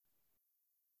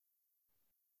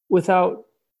 with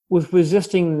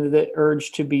resisting the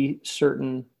urge to be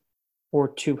certain or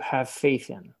to have faith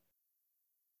in.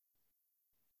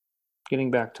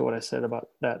 Getting back to what I said about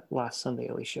that last Sunday,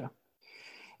 Alicia,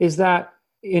 is that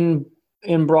in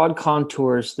broad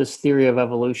contours, this theory of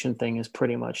evolution thing is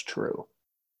pretty much true.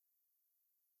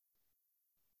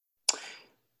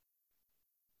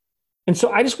 And so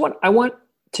I want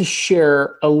to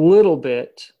share a little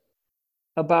bit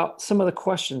about some of the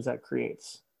questions that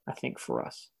creates, I think, for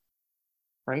us,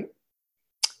 right?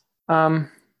 I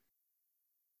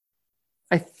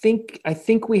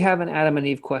think we have an Adam and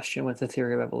Eve question with the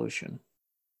theory of evolution.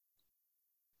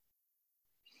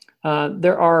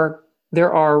 There are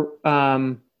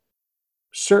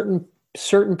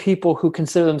certain people who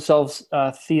consider themselves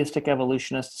theistic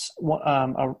evolutionists.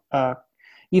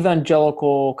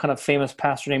 Evangelical kind of famous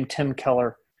pastor named Tim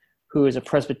Keller, who is a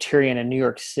Presbyterian in New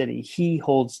York City, he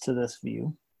holds to this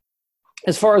view,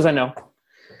 as far as I know.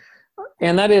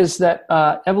 And that is that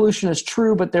evolution is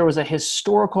true, but there was a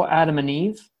historical Adam and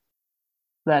Eve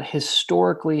that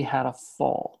historically had a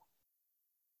fall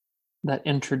that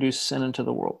introduced sin into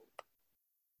the world.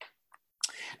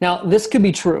 Now, this could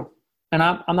be true, and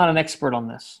I'm not an expert on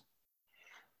this.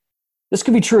 This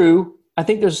could be true. I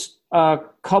think there's a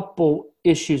couple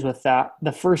issues with that.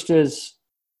 The first is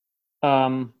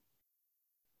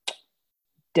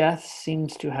death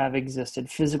seems to have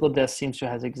existed. Physical death seems to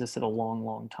have existed a long,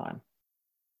 long time.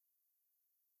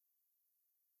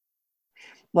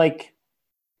 Like,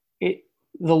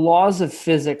 the laws of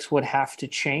physics would have to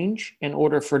change in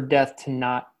order for death to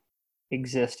not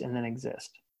exist and then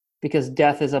exist, because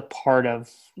death is a part of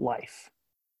life.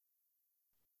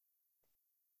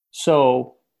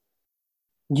 So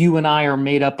you and I are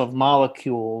made up of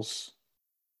molecules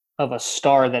of a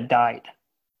star that died.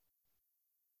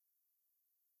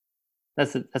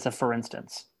 That's a for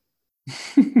instance.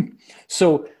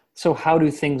 So how do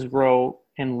things grow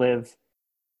and live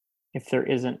if there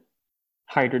isn't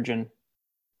hydrogen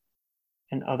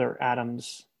and other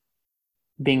atoms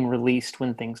being released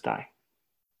when things die?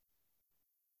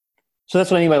 So that's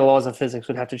what I mean by the laws of physics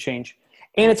would have to change.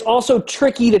 And it's also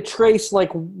tricky to trace, like,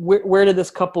 where did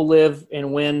this couple live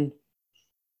and when,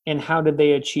 and how did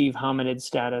they achieve hominid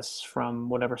status from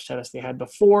whatever status they had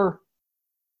before.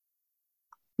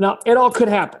 Now, it all could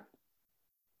happen.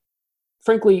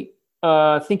 Frankly,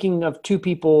 thinking of two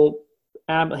people,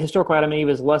 historical Adam and Eve,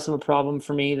 is less of a problem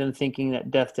for me than thinking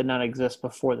that death did not exist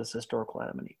before this historical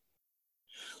Adam and Eve.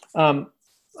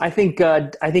 I think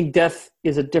death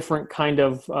is a different kind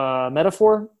of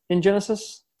metaphor in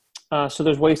Genesis. So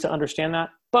there's ways to understand that.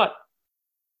 But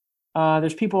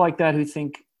there's people like that who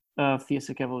think of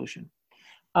theistic evolution.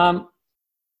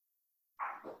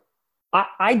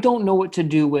 I don't know what to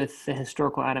do with the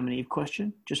historical Adam and Eve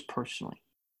question, just personally.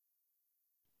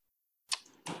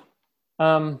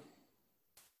 The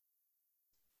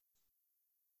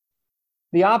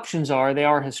options are, they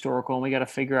are historical, and we got to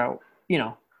figure out,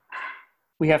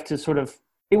 we have to sort of,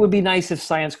 it would be nice if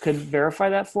science could verify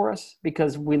that for us,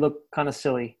 because we look kind of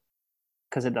silly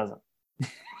because it doesn't.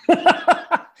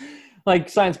 Like,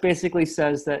 science basically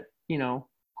says that,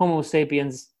 Homo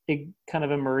sapiens, it kind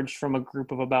of emerged from a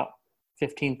group of about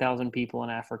 15,000 people in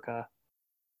Africa,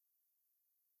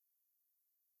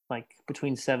 like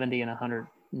between 70 and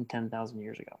 110,000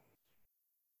 years ago.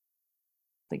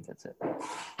 I think that's it.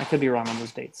 I could be wrong on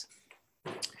those dates.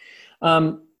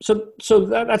 So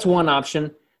that's one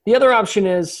option. The other option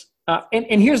is,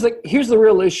 and here's the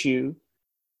real issue,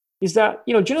 is that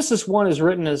Genesis 1 is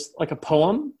written as like a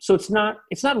poem, so it's not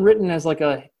written as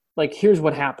like here's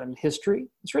what happened history.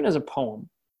 It's written as a poem,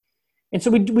 and so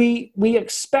we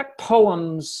expect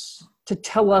poems to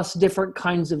tell us different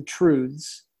kinds of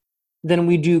truths than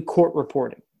we do court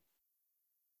reporting,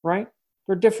 right?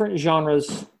 They're different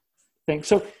genres.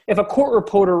 So if a court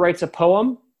reporter writes a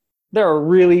poem, they're a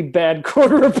really bad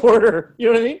court reporter. You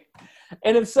know what I mean?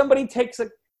 And if somebody takes a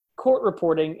court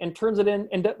reporting and turns it in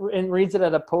and reads it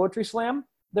at a poetry slam,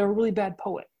 they're a really bad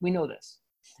poet. We know this.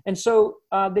 And so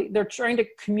they're trying to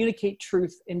communicate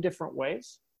truth in different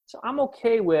ways. So I'm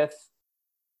okay with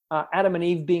Adam and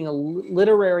Eve being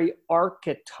literary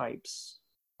archetypes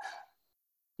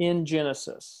in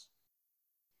Genesis,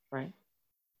 right?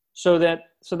 So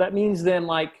that means then,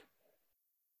 like,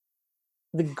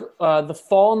 the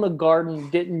fall in the garden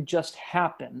didn't just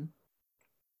happen,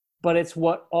 but it's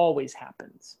what always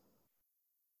happens.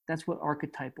 That's what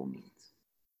archetypal means.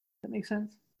 Does that make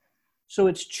sense? So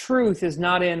its truth is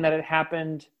not in that it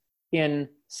happened in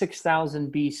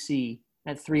 6000 BC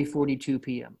at 3:42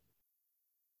 p.m.,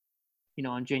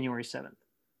 on January 7th.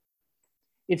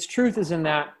 Its truth is in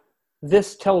that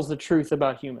this tells the truth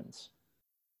about humans,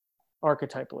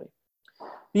 archetypally.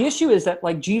 The issue is that,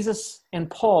 like, Jesus and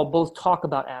Paul both talk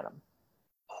about Adam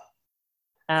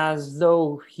as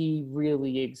though he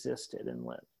really existed and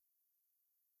lived.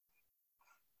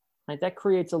 Like, that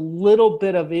creates a little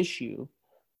bit of issue,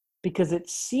 because it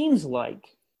seems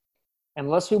like,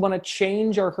 unless we want to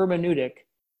change our hermeneutic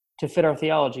to fit our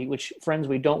theology, which, friends,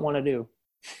 we don't want to do.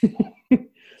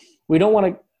 We don't want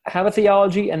to have a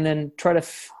theology and then try to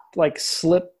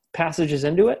slip passages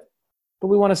into it. But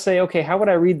we want to say, okay, how would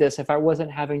I read this if I wasn't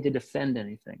having to defend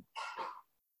anything?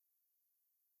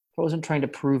 If I wasn't trying to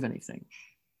prove anything.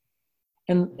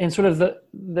 And sort of the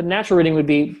natural reading would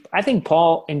be, I think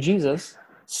Paul and Jesus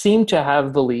seem to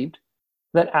have believed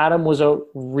that Adam was a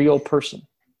real person.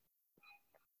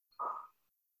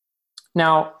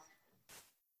 Now,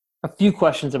 a few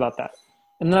questions about that.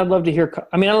 And then I'd love to hear,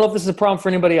 I don't know if this is a problem for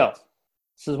anybody else.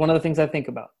 This is one of the things I think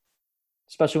about,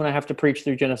 especially when I have to preach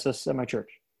through Genesis at my church.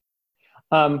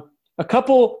 A a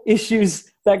couple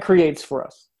issues that creates for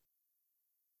us.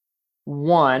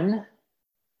 One,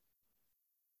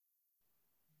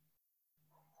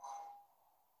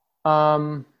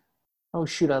 oh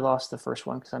shoot, I lost the first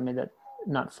one because I made that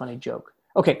not funny joke.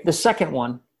 Okay, the second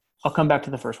one, I'll come back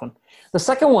to the first one. The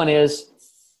second one is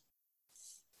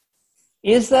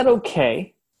that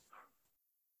okay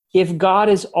if God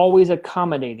is always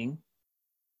accommodating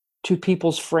to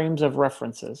people's frames of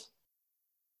references,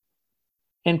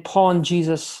 and Paul and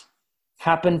Jesus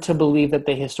happened to believe that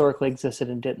they historically existed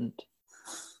and didn't,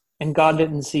 and God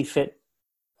didn't see fit,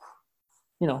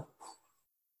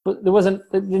 but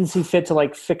it didn't see fit to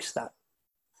like fix that,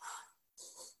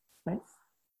 right?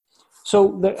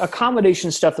 So the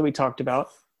accommodation stuff that we talked about,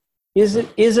 is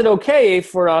it okay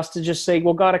for us to just say,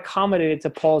 well, God accommodated to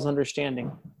Paul's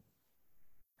understanding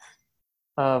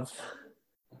of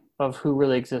who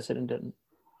really existed and didn't?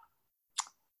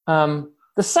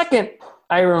 The second,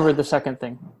 I remember the second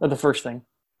thing, or the first thing.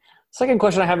 Second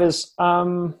question I have is,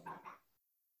 I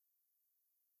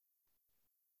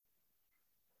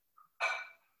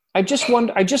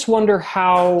just wonder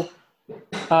how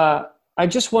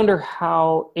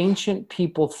ancient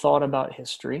people thought about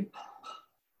history,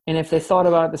 and if they thought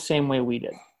about it the same way we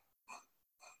did.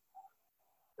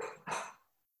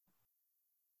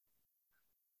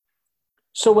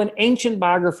 So when ancient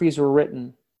biographies were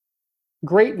written,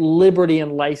 great liberty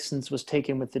and license was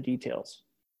taken with the details,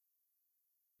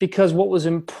 because what was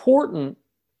important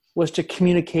was to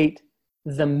communicate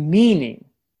the meaning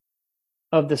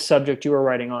of the subject you were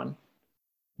writing on,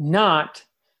 not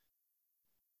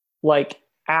like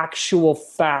actual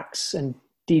facts and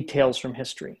details from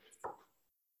history,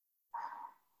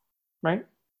 right?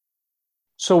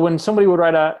 So when somebody would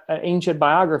write an ancient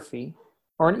biography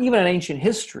or even an ancient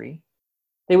history,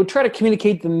 they would try to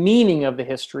communicate the meaning of the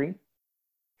history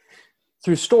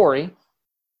through story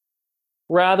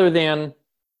rather than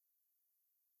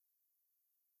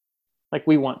like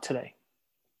we want today,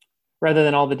 rather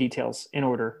than all the details in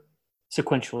order,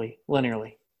 sequentially,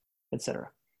 linearly, etc.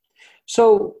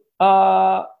 So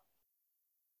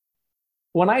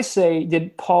when I say,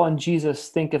 did Paul and Jesus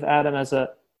think of Adam as a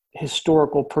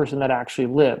historical person that actually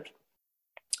lived?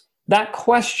 That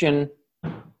question,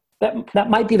 that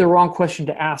might be the wrong question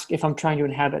to ask if I'm trying to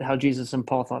inhabit how Jesus and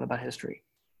Paul thought about history.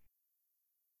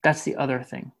 That's the other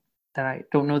thing that I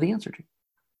don't know the answer to.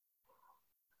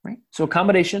 Right? So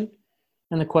accommodation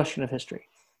and the question of history.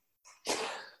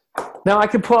 Now I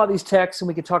could pull out these texts and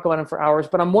we could talk about them for hours,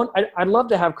 but I'd love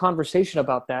to have conversation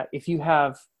about that. If you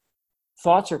have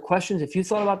thoughts or questions, if you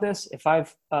thought about this, if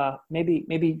I've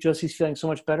maybe Josie's feeling so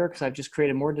much better because I've just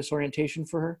created more disorientation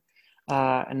for her,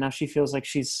 and now she feels like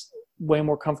she's way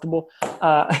more comfortable.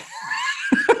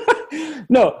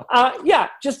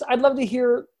 Just I'd love to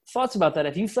hear thoughts about that.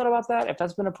 If you thought about that, if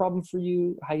that's been a problem for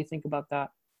you, how you think about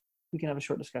that, we can have a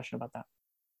short discussion about that.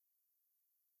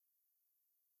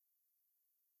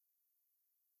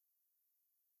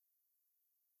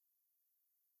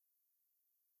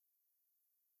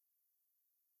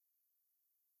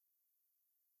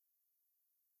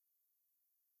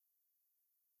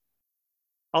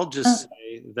 I'll just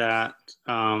say that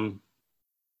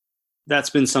that's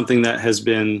been something that has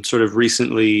been sort of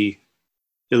recently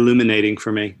illuminating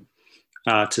for me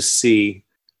to see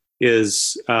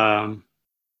is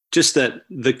just that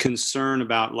the concern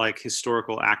about like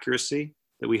historical accuracy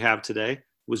that we have today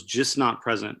was just not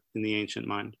present in the ancient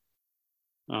mind.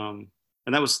 And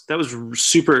that was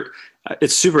super,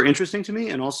 it's super interesting to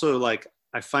me. And also like,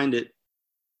 I find it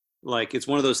like, it's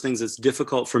one of those things that's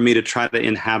difficult for me to try to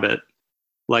inhabit,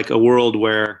 like a world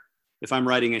where if I'm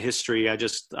writing a history,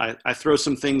 I throw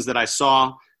some things that I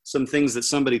saw, some things that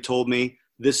somebody told me,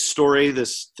 this story,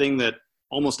 this thing that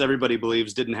almost everybody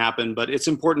believes didn't happen, but it's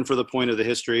important for the point of the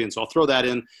history. And so I'll throw that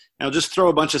in and I'll just throw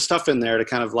a bunch of stuff in there to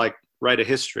kind of like write a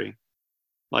history.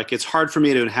 Like it's hard for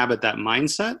me to inhabit that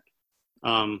mindset.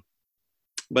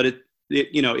 But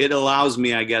it allows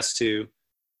me, I guess, to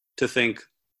think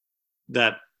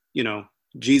that,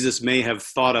 Jesus may have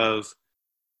thought of,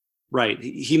 right.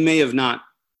 He may have not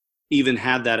even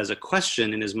had that as a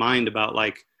question in his mind about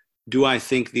like, do I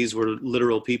think these were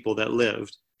literal people that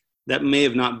lived? That may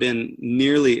have not been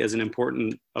nearly as an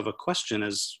important of a question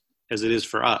as it is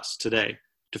for us today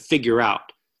to figure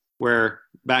out, where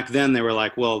back then they were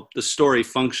like, well, the story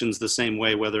functions the same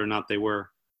way, whether or not they were,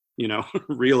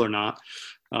 real or not,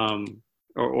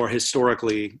 or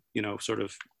historically, sort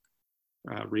of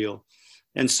real.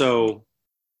 And so,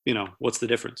 what's the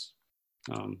difference?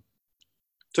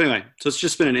 So anyway, so it's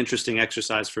just been an interesting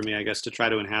exercise for me, I guess, to try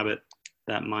to inhabit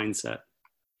that mindset,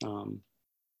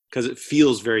 because it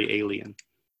feels very alien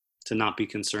to not be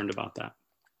concerned about that.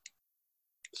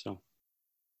 So.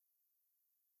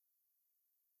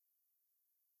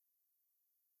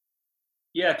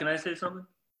 Yeah, can I say something?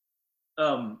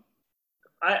 As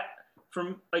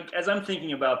I'm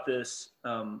thinking about this,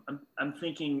 I'm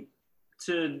thinking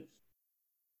to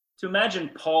imagine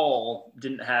Paul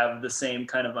didn't have the same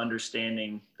kind of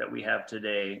understanding that we have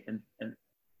today, and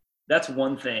that's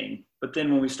one thing. But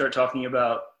then when we start talking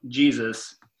about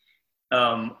Jesus,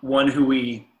 one who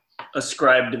we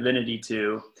ascribe divinity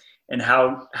to, and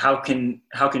how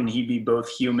can he be both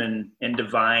human and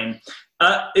divine?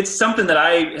 It's something that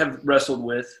I have wrestled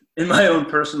with in my own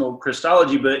personal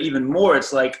Christology, but even more,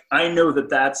 it's like I know that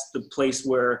that's the place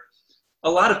where a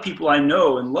lot of people I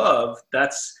know and love,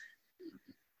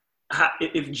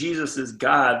 if Jesus is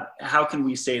God, how can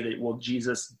we say that, well,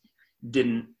 Jesus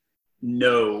didn't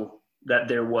know that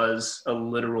there was a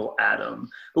literal Adam?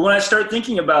 But when I start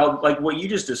thinking about like what you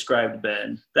just described,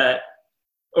 Ben, that,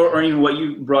 or even what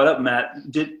you brought up, Matt,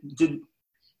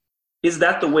 is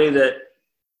that the way that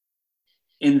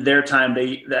in their time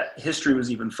that history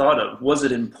was even thought of? Was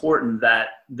it important that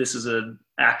this is an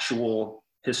actual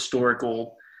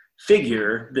historical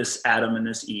figure, this Adam and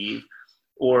this Eve,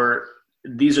 or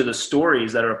these are the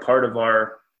stories that are a part of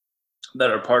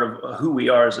who we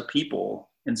are as a people?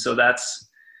 And so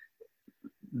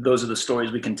those are the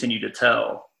stories we continue to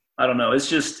tell. I don't know. It's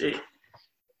just,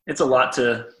 it's a lot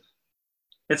to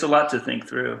think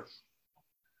through.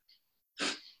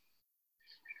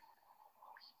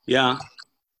 Yeah.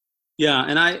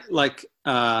 And I like,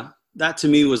 that to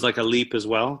me was like a leap as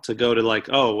well, to go to like,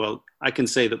 oh, well, I can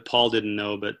say that Paul didn't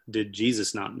know, but did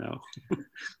Jesus not know?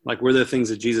 Like, were there things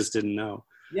that Jesus didn't know?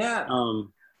 Yeah.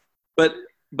 But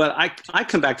I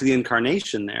come back to the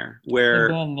incarnation there, where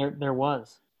again, there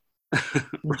was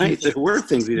right, there were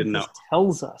things he didn't know.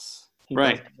 Tells us he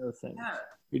right. Know things.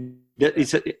 He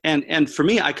said, and for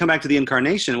me, I come back to the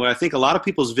incarnation, where I think a lot of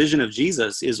people's vision of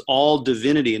Jesus is all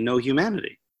divinity and no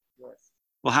humanity. Yes.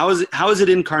 Well, how is it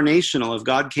incarnational if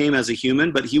God came as a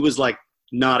human, but he was like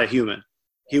not a human?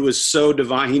 He was so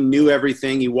divine. He knew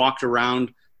everything. He walked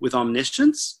around with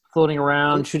omniscience, floating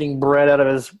around, shooting bread out of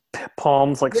his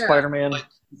palms like Spider-Man.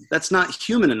 That's not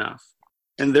human enough,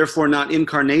 and therefore not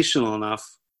incarnational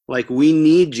enough. Like, we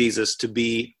need Jesus to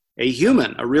be a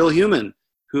human, a real human,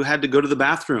 who had to go to the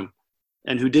bathroom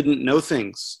and who didn't know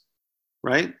things,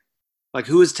 right? Like,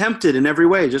 who is tempted in every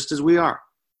way, just as we are.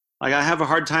 Like, I have a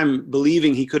hard time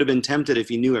believing he could have been tempted if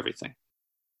he knew everything.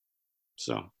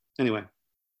 So, anyway.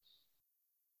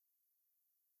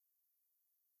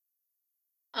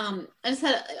 I just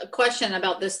had a question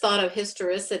about this thought of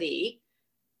historicity.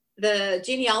 The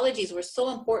genealogies were so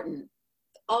important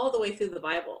all the way through the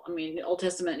Bible. I mean, Old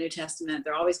Testament, New Testament,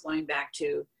 they're always going back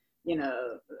to,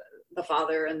 the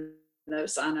Father and the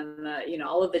Son and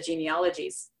all of the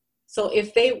genealogies. So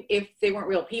if they weren't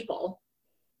real people,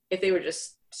 if they were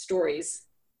just stories,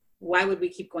 why would we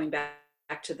keep going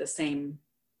back to the same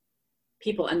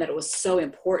people? And that it was so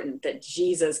important that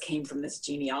Jesus came from this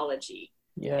genealogy.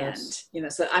 Yes.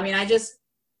 And, so, I mean, I'm just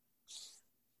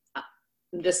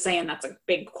saying that's a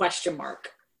big question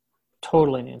mark.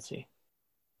 Totally, Nancy.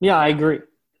 Yeah, I agree.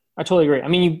 I totally agree. I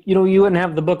mean, you wouldn't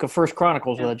have the book of First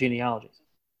Chronicles without genealogies.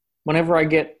 Whenever I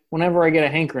get a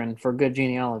hankering for good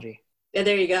genealogy. Yeah,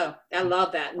 there you go. I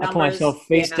love that. I put myself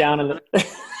face down in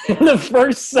the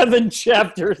first 7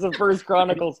 chapters of First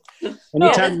Chronicles. That's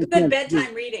good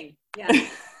bedtime reading. Yeah.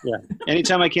 Yeah.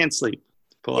 Anytime I can't sleep,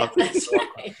 pull up. That's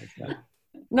right.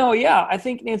 No, yeah, I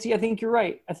think, Nancy, you're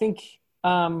right. I think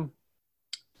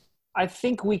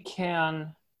we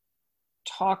can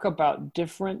talk about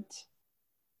different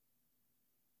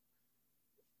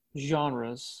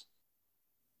genres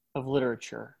of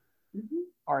literature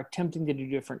are attempting to do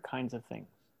different kinds of things,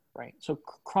 right? So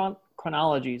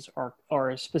chronologies are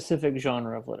a specific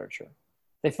genre of literature.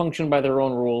 They function by their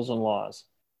own rules and laws.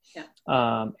 Yeah.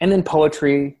 And then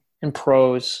poetry and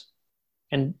prose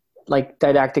and like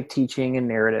didactic teaching and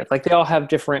narrative, like they all have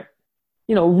different,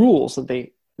 rules that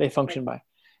they function by.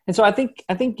 And so I think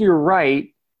you're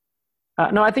right.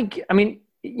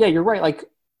 You're right.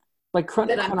 Like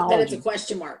chronology. That it's a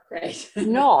question mark, right?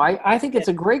 No, I think it's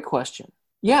a great question.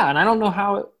 Yeah. And I don't know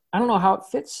how it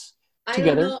fits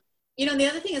together. And the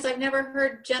other thing is I've never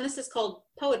heard Genesis called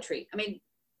poetry. I mean,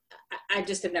 I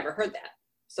just have never heard that.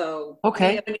 So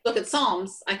okay. When you look at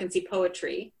Psalms, I can see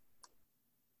poetry.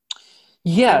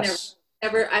 Yes. I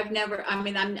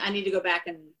need to go back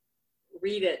and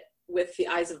read it with the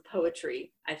eyes of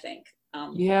poetry, I think.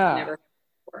 Never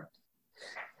before.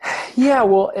 Yeah,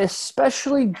 well,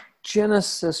 especially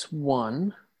Genesis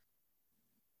 1,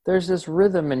 there's this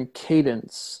rhythm and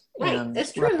cadence and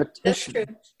that's true. repetition.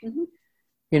 That's true.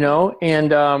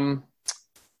 Mm-hmm.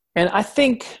 And I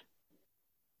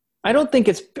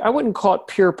wouldn't call it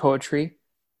pure poetry.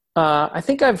 I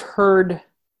think I've heard, I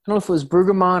don't know if it was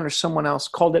Brueggemann or someone else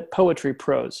called it poetry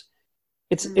prose.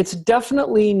 It's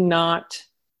definitely not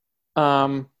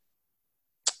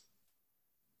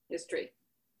history.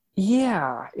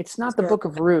 Yeah, it's not the Book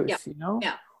of Ruth, you know?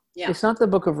 Yeah. It's not the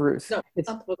Book of Ruth. No, it's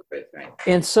not the Book of Ruth, right.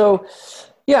 And so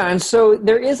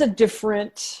there is a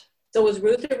different... So was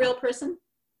Ruth a real person?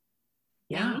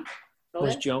 Yeah.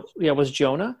 Was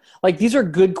Jonah? Like, these are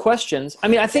good questions. I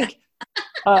mean, I think,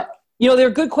 they're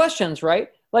good questions, right?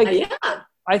 Like,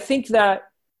 I think that,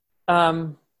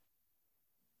 I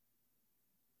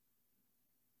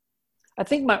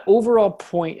think my overall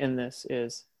point in this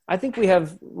is, I think we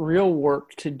have real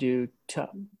work to do to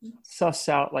suss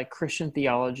out like Christian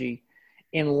theology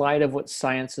in light of what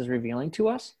science is revealing to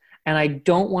us. And I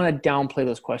don't want to downplay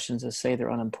those questions and say they're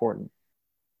unimportant.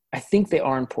 I think they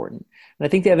are important. And I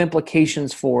think they have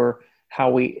implications for how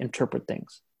we interpret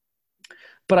things.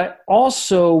 But I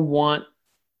also want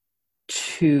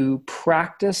to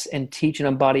practice and teach and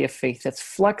embody a faith that's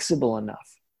flexible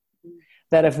enough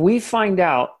that if we find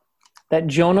out that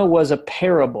Jonah was a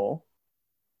parable,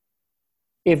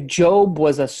 if Job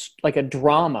was a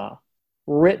drama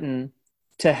written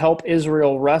to help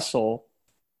Israel wrestle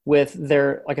with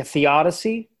their, like a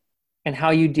theodicy and how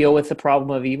you deal with the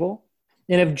problem of evil,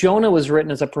 and if Jonah was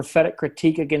written as a prophetic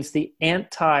critique against the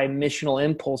anti-missional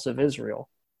impulse of Israel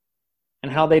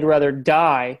and how they'd rather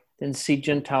die than see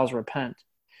Gentiles repent,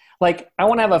 like, I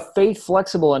want to have a faith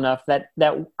flexible enough that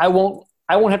I won't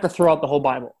have to throw out the whole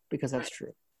Bible because that's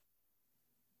true.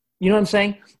 You know what I'm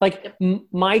saying? Like,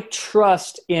 my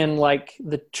trust in like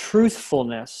the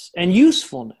truthfulness and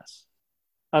usefulness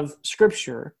of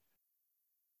Scripture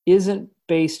isn't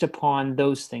based upon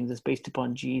those things. It's based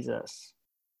upon Jesus.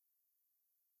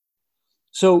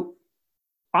 So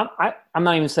I'm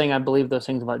not even saying I believe those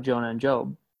things about Jonah and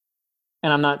Job.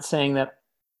 And I'm not saying that,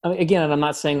 again, I'm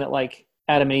not saying that like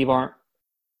Adam and Eve aren't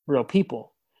real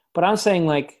people. But I'm saying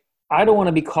like, I don't want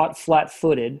to be caught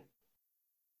flat-footed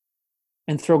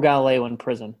and throw Galileo in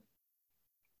prison.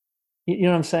 You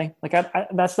know what I'm saying? Like,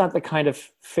 that's not the kind of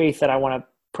faith that I want to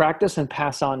practice and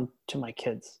pass on to my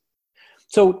kids.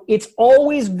 So it's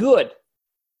always good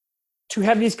to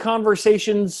have these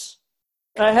conversations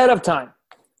ahead of time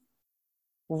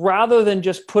rather than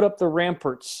just put up the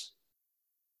ramparts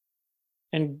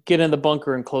and get in the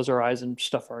bunker and close our eyes and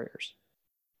stuff our ears.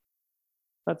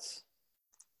 That's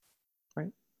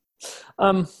right.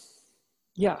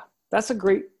 Yeah, that's a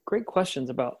great questions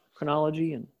about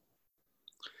chronology and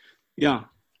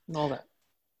all that.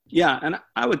 Yeah, and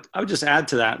I would just add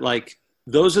to that, like,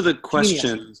 those are the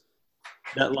questions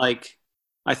that, like,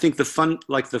 I think the fun,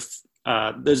 like there's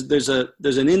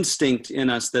an instinct in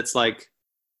us that's like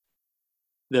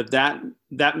that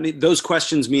those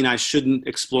questions mean I shouldn't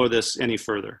explore this any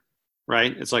further,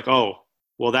 right? It's like, oh,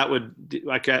 well, that would,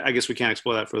 like, I guess we can't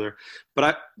explore that further.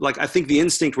 But I think the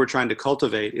instinct we're trying to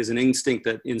cultivate is an instinct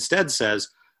that instead says,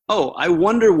 oh, I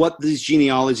wonder what these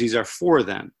genealogies are for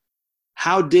then.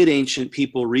 How did ancient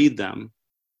people read them?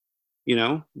 You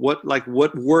know, what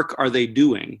work are they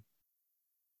doing?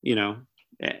 You know,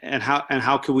 and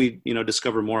how can we,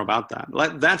 discover more about that?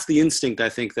 That's the instinct, I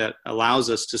think, that allows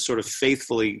us to sort of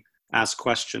faithfully ask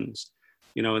questions,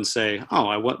 and say,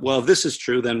 oh, well, if this is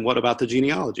true, then what about the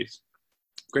genealogies?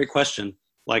 Great question.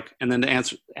 Like, and then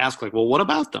to ask like, well, what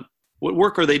about them? What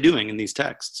work are they doing in these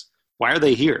texts? Why are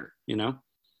they here?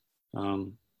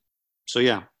 So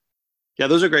yeah,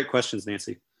 those are great questions,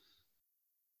 Nancy.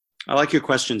 I like your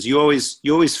questions. You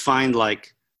always find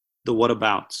like the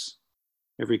whatabouts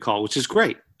every call, which is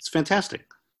great. It's fantastic.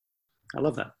 I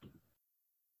love that.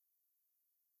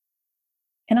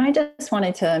 And I just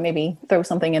wanted to maybe throw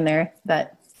something in there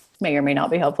that may or may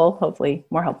not be helpful, hopefully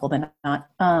more helpful than not.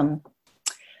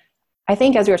 I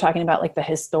think as we were talking about like the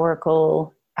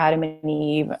historical Adam and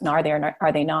Eve, are they or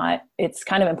are they not, it's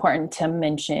kind of important to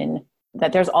mention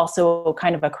that there's also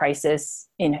kind of a crisis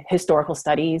in historical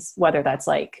studies, whether that's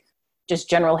like just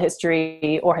general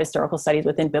history or historical studies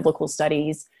within biblical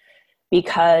studies,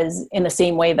 because in the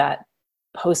same way that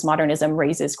postmodernism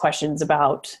raises questions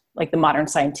about like the modern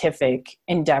scientific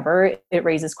endeavor, it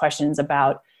raises questions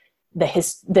about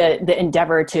the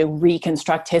endeavor to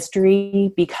reconstruct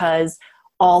history, because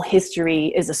all history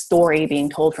is a story being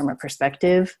told from a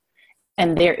perspective.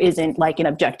 And there isn't like an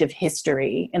objective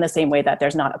history in the same way that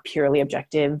there's not a purely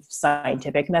objective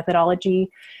scientific methodology.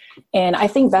 And I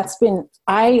think that's been,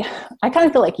 I kind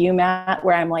of feel like you, Matt,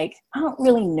 where I'm like, I don't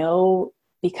really know,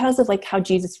 because of like how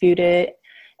Jesus viewed it.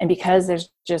 And because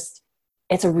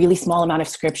it's a really small amount of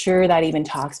scripture that even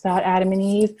talks about Adam and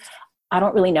Eve. I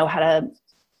don't really know how to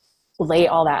lay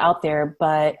all that out there.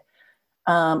 But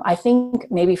I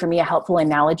think maybe for me, a helpful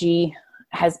analogy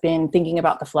has been thinking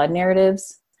about the flood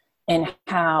narratives and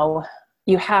how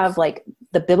you have like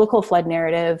the biblical flood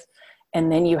narrative,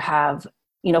 and then you have,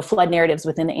 you know, flood narratives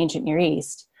within the ancient Near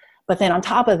East. But then on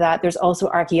top of that, there's also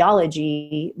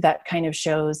archaeology that kind of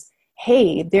shows,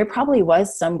 hey, there probably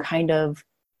was some kind of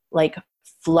like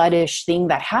floodish thing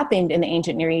that happened in the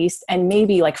ancient Near East. And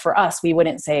maybe like for us, we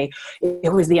wouldn't say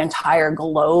it was the entire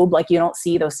globe. Like you don't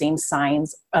see those same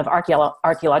signs of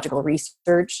archaeological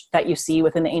research that you see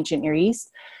within the ancient Near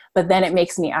East. But then it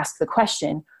makes me ask the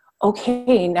question,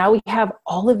 okay, now we have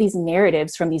all of these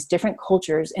narratives from these different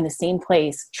cultures in the same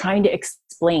place trying to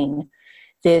explain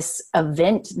this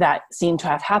event that seemed to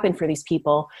have happened for these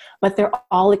people, but they're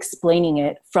all explaining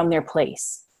it from their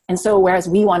place. And so whereas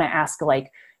we want to ask, like,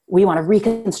 we want to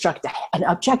reconstruct an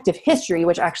objective history,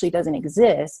 which actually doesn't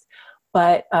exist,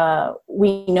 but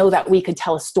we know that we could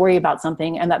tell a story about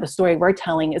something, and that the story we're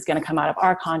telling is going to come out of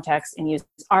our context and use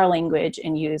our language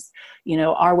and use, you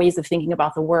know, our ways of thinking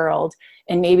about the world.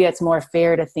 And maybe it's more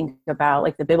fair to think about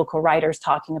like the biblical writers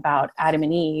talking about Adam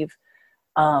and Eve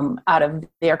out of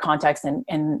their context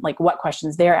and like what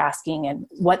questions they're asking and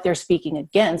what they're speaking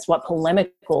against, what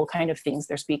polemical kind of things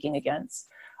they're speaking against.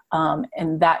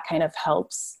 And that kind of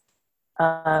helps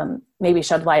maybe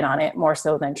shed light on it more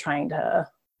so than trying to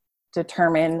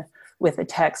determine with the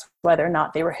text whether or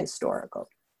not they were historical.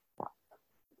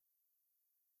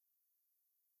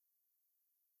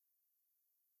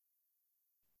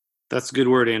 That's a good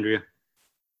word, Andrea.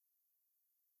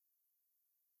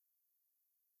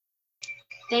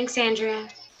 Thanks, Andrea.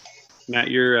 Matt,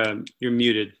 you're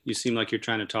muted. You seem like you're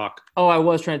trying to talk. Oh, I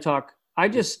was trying to talk. I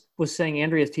just was saying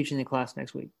Andrea's teaching the class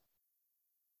next week.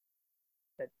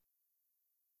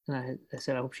 And I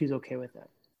said, I hope she's okay with that.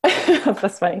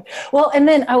 That's funny. Well, and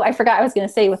then, I forgot I was going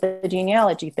to say with the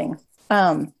genealogy thing.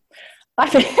 Thanks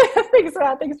for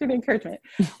the encouragement.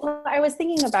 Well, I was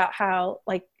thinking about how,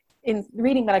 like, in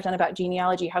reading that I've done about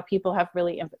genealogy, how people have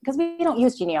really, because we don't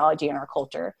use genealogy in our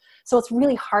culture. So it's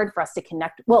really hard for us to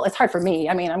connect. Well, it's hard for me.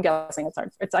 I mean, I'm guessing it's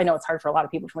hard. I know it's hard for a lot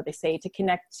of people from what they say to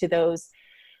connect to those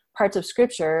parts of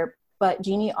scripture, but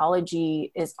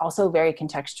genealogy is also very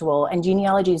contextual, and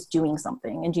genealogy is doing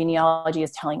something, and genealogy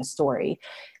is telling a story.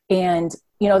 And,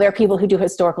 you know, there are people who do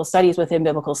historical studies within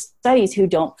biblical studies who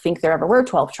don't think there ever were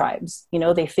 12 tribes. You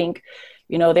know, they think,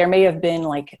 you know, there may have been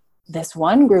like this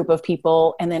one group of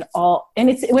people, and then and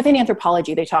it's within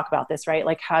anthropology, they talk about this, right?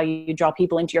 Like how you draw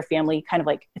people into your family, kind of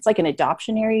like, it's like an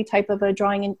adoptionary type of a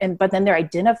drawing. But then they're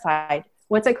identified,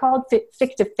 what's it called?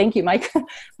 Fictive. Thank you, Mike.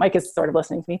 Mike is sort of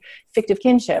listening to me. Fictive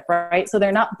kinship, right? So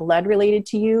they're not blood related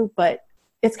to you, but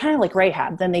it's kind of like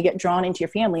Rahab. Then they get drawn into your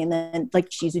family, and then like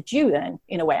she's a Jew then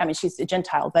in a way. I mean, she's a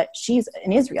Gentile, but she's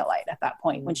an Israelite at that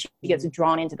point when she gets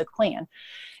drawn into the clan.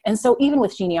 And so even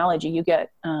with genealogy, you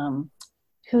get,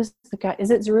 who's the guy?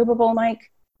 Is it Zerubbabel, Mike?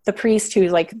 The priest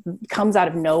who's like comes out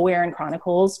of nowhere in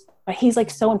Chronicles, but he's like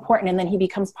so important. And then he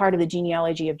becomes part of the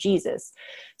genealogy of Jesus.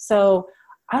 So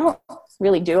I don't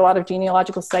really do a lot of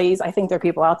genealogical studies. I think there are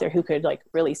people out there who could like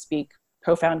really speak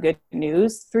profound good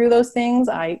news through those things.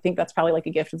 I think that's probably like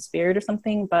a gift of the Spirit or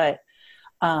something. But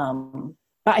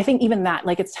I think even that,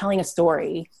 like, it's telling a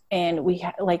story, and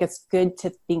like it's good to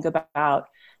think about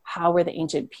how were the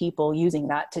ancient people using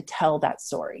that to tell that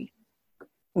story.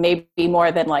 Maybe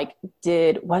more than like,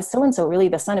 was so-and-so really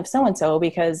the son of so-and-so?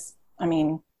 Because I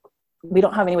mean, we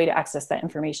don't have any way to access that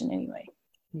information anyway.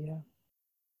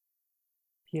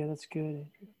 Yeah, that's good.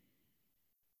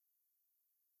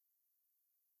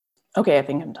 Okay, I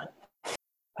think I'm done.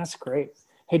 That's great.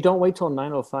 Hey, don't wait till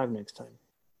 9:05 next time.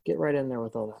 Get right in there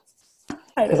with all that.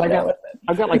 Because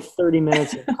I've got like 30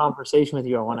 minutes of conversation with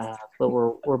you I want to have, but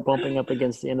we're bumping up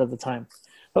against the end of the time.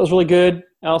 That was really good.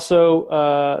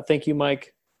 Also, thank you,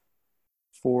 Mike,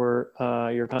 for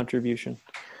your contribution.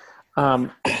 Yeah,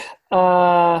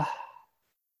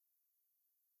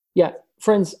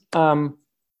 friends,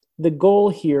 the goal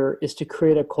here is to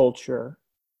create a culture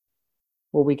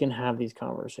where we can have these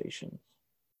conversations.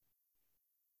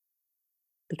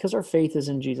 Because our faith is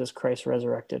in Jesus Christ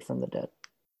resurrected from the dead,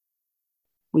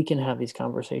 we can have these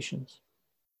conversations.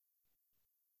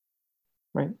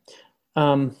 Right?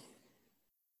 I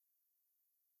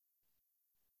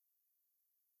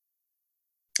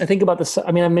think about this.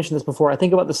 I mean, I've mentioned this before. I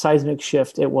think about the seismic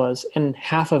shift it was, and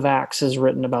half of Acts is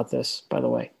written about this, by the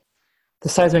way. The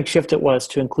seismic shift it was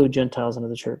to include Gentiles into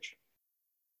the church.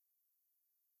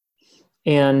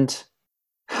 And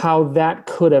how that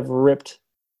could have ripped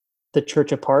the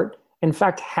church apart. In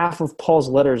fact, half of Paul's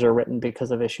letters are written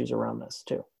because of issues around this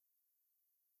too.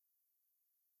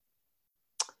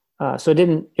 So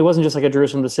it wasn't just like a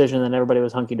Jerusalem decision and everybody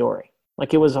was hunky-dory.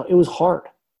 Like it was hard.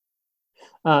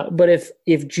 But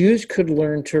if Jews could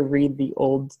learn to read the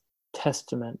Old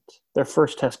Testament, their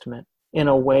First Testament, in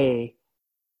a way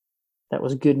that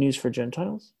was good news for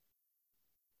Gentiles,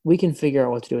 we can figure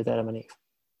out what to do with Adam and Eve.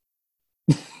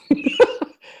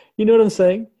 You know what I'm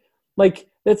saying? Like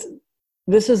this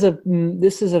is a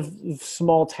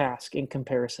small task in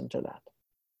comparison to that,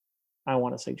 I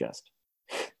want to suggest.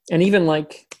 And even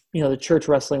like, the church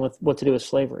wrestling with what to do with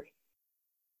slavery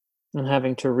and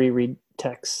having to reread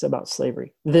texts about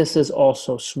slavery. This is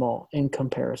also small in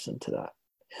comparison to that.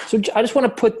 So I just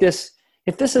want to put this,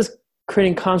 if this is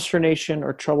creating consternation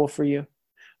or trouble for you,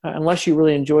 unless you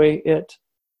really enjoy it,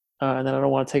 and then I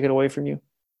don't want to take it away from you,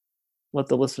 let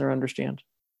the listener understand.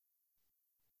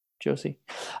 Josie.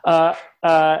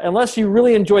 Unless you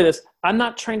really enjoy this, I'm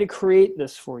not trying to create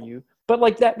this for you, but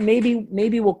like that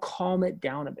maybe we'll calm it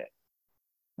down a bit.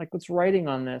 Like what's writing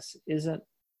on this isn't,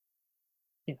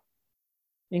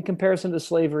 in comparison to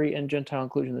slavery and Gentile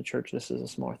inclusion in the church, this is a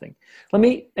smaller thing. Let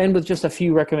me end with just a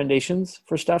few recommendations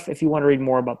for stuff if you want to read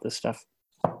more about this stuff.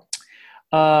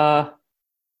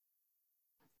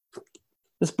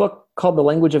 This book called The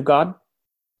Language of God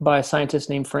by a scientist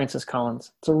named Francis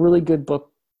Collins. It's a really good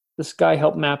book. This guy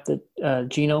helped map the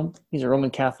genome. He's a Roman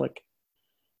Catholic.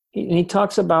 He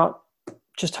talks about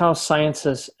just how science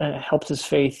has helped his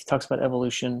faith. He talks about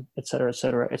evolution, et cetera, et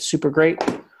cetera. It's super great.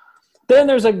 Then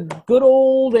there's a good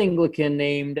old Anglican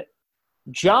named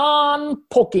John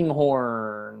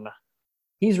Polkinghorne.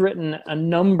 He's written a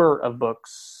number of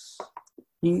books.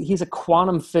 He's a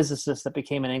quantum physicist that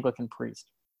became an Anglican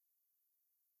priest.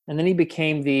 And then he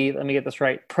became let me get this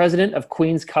right, president of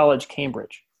Queen's College,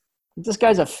 Cambridge. This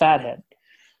guy's a fathead.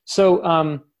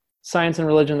 So Science and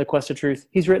Religion, The Quest of Truth.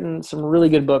 He's written some really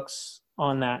good books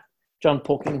on that. John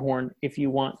Polkinghorne, if you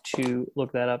want to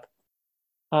look that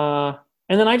up.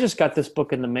 And then I just got this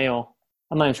book in the mail.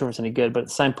 I'm not even sure if it's any good, but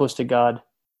it's Signpost to God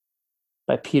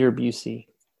by Peter Busey.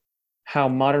 How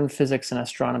Modern Physics and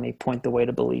Astronomy Point the Way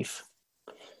to Belief.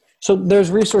 So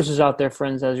there's resources out there,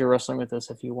 friends, as you're wrestling with this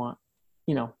if you want.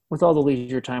 With all the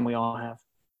leisure time we all have.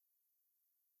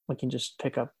 We can just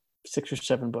pick up 6 or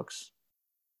 7 books,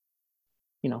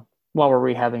 while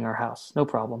we're rehabbing our house. No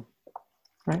problem.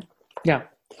 Right? Yeah.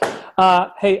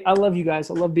 Hey, I love you guys.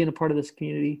 I love being a part of this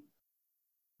community.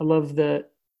 I love that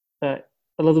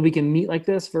we can meet like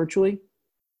this virtually,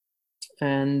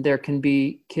 and there can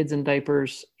be kids in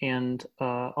diapers and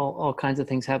all kinds of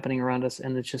things happening around us,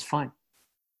 and it's just fine.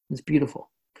 It's beautiful.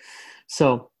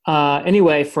 So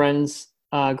anyway, friends,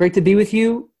 great to be with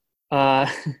you.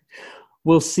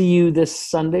 We'll see you this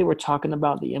Sunday. We're talking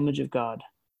about the image of God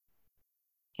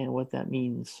and what that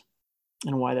means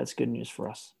and why that's good news for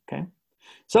us. Okay.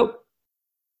 So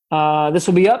this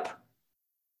will be up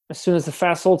as soon as the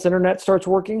Fast Salts internet starts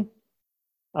working.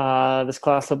 This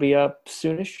class will be up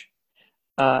soonish.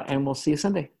 And we'll see you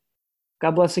Sunday.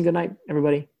 God bless and good night,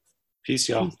 everybody. Peace,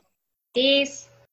 y'all. Peace.